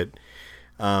anything with it.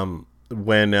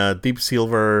 When Deep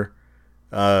Silver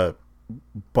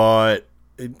bought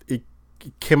it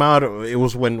came out. It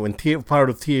was when part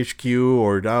of THQ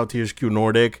or now THQ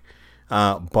Nordic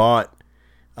bought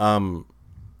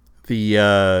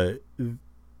the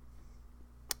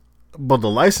the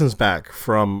license back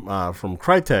from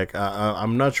Crytek.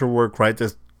 I'm not sure where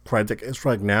Crytek is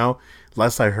right now.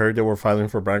 Last I heard, they were filing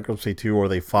for bankruptcy too, or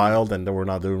they filed and they were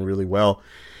not doing really well.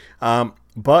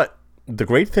 But the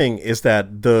great thing is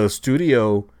that the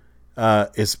studio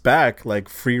is back. Like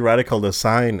Free Radical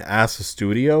Design as a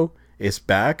studio is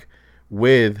back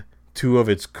with two of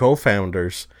its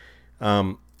co-founders,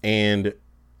 and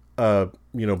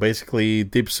basically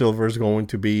Deep Silver is going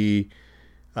to be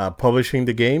publishing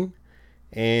the game.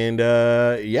 And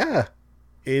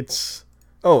it's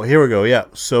here we go. Yeah,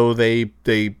 so they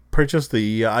purchased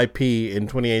the IP in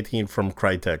 2018 from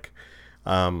Crytek.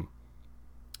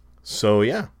 So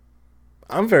yeah,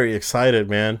 I'm very excited,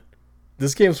 man.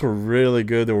 These games were really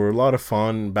good. They were a lot of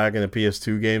fun back in the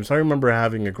PS2 games. I remember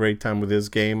having a great time with this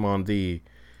game on the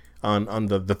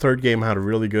third game. Had a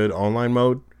really good online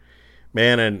mode,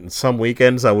 man. And some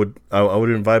weekends I would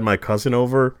invite my cousin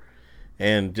over,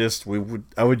 and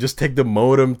I would just take the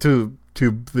modem to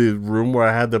the room where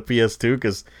I had the PS2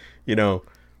 because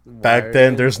back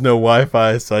then there's no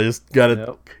Wi-Fi, so I just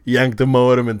gotta yank the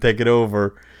modem and take it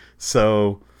over.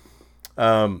 So,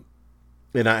 and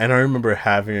I remember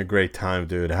having a great time,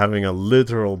 dude. Having a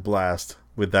literal blast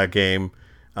with that game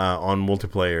on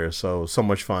multiplayer. So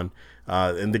much fun.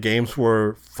 And the games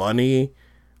were funny,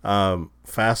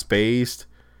 fast paced.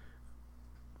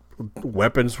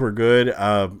 Weapons were good.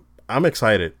 I'm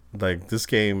excited. Like this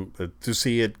game, to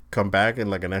see it come back in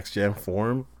like a next gen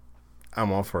form,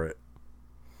 I'm all for it.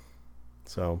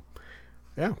 So,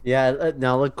 yeah. Yeah,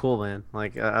 no, it looked cool, man.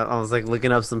 Like I was like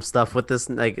looking up some stuff with this,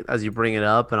 like as you bring it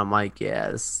up, and I'm like,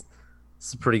 yeah, this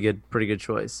is a pretty good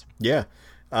choice. Yeah,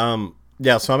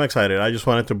 yeah. So I'm excited. I just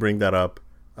wanted to bring that up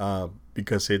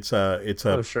because it's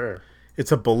oh sure,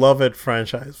 it's a beloved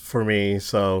franchise for me.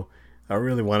 So I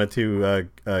really wanted to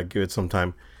give it some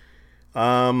time.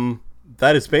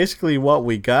 That is basically what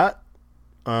we got.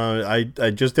 I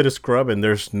just did a scrub and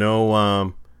there's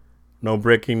no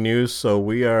breaking news, so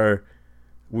we are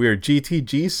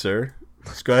GTG, sir.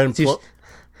 Let's go ahead and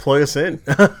plug us in.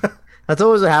 That's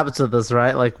always what happens with us,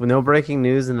 right? Like with no breaking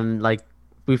news, and then like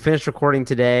we finished recording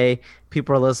today,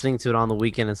 people are listening to it on the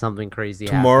weekend, and something crazy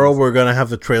Tomorrow happens. we're gonna have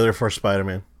the trailer for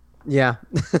Spider-Man. Yeah.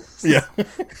 Yeah.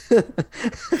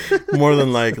 More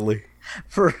than likely.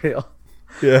 For real.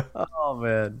 Yeah. Oh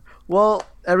man. Well,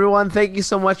 everyone, thank you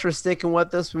so much for sticking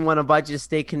with us. We want to invite you to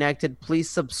stay connected. Please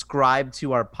subscribe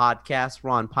to our podcast. We're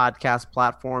on podcast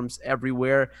platforms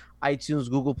everywhere: iTunes,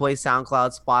 Google Play,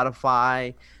 SoundCloud,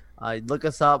 Spotify. Look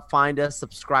us up, find us,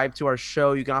 subscribe to our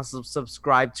show. You can also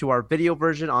subscribe to our video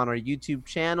version on our YouTube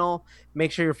channel.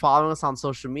 Make sure you're following us on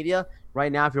social media.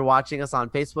 Right now, if you're watching us on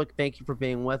Facebook, thank you for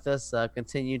being with us.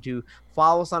 Continue to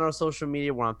follow us on our social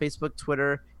media. We're on Facebook,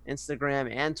 Twitter,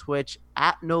 Instagram, and Twitch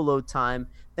at No Load Time.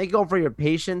 Thank you all for your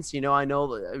patience. I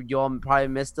know you all probably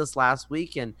missed us last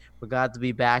week, and we're glad to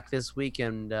be back this week.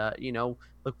 And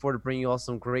look forward to bringing you all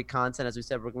some great content. As we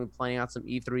said, we're going to be playing out some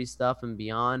E3 stuff and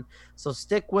beyond. So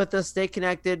stick with us, stay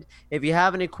connected. If you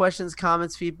have any questions,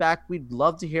 comments, feedback, we'd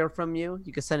love to hear from you.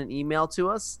 You can send an email to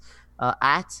us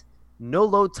at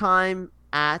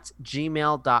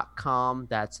noloadtime@gmail.com.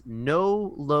 That's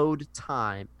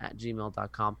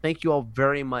noloadtime@gmail.com. Thank you all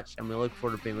very much, and we look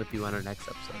forward to being with you on our next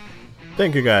episode.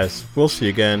 Thank you, guys. We'll see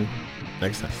you again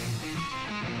next time.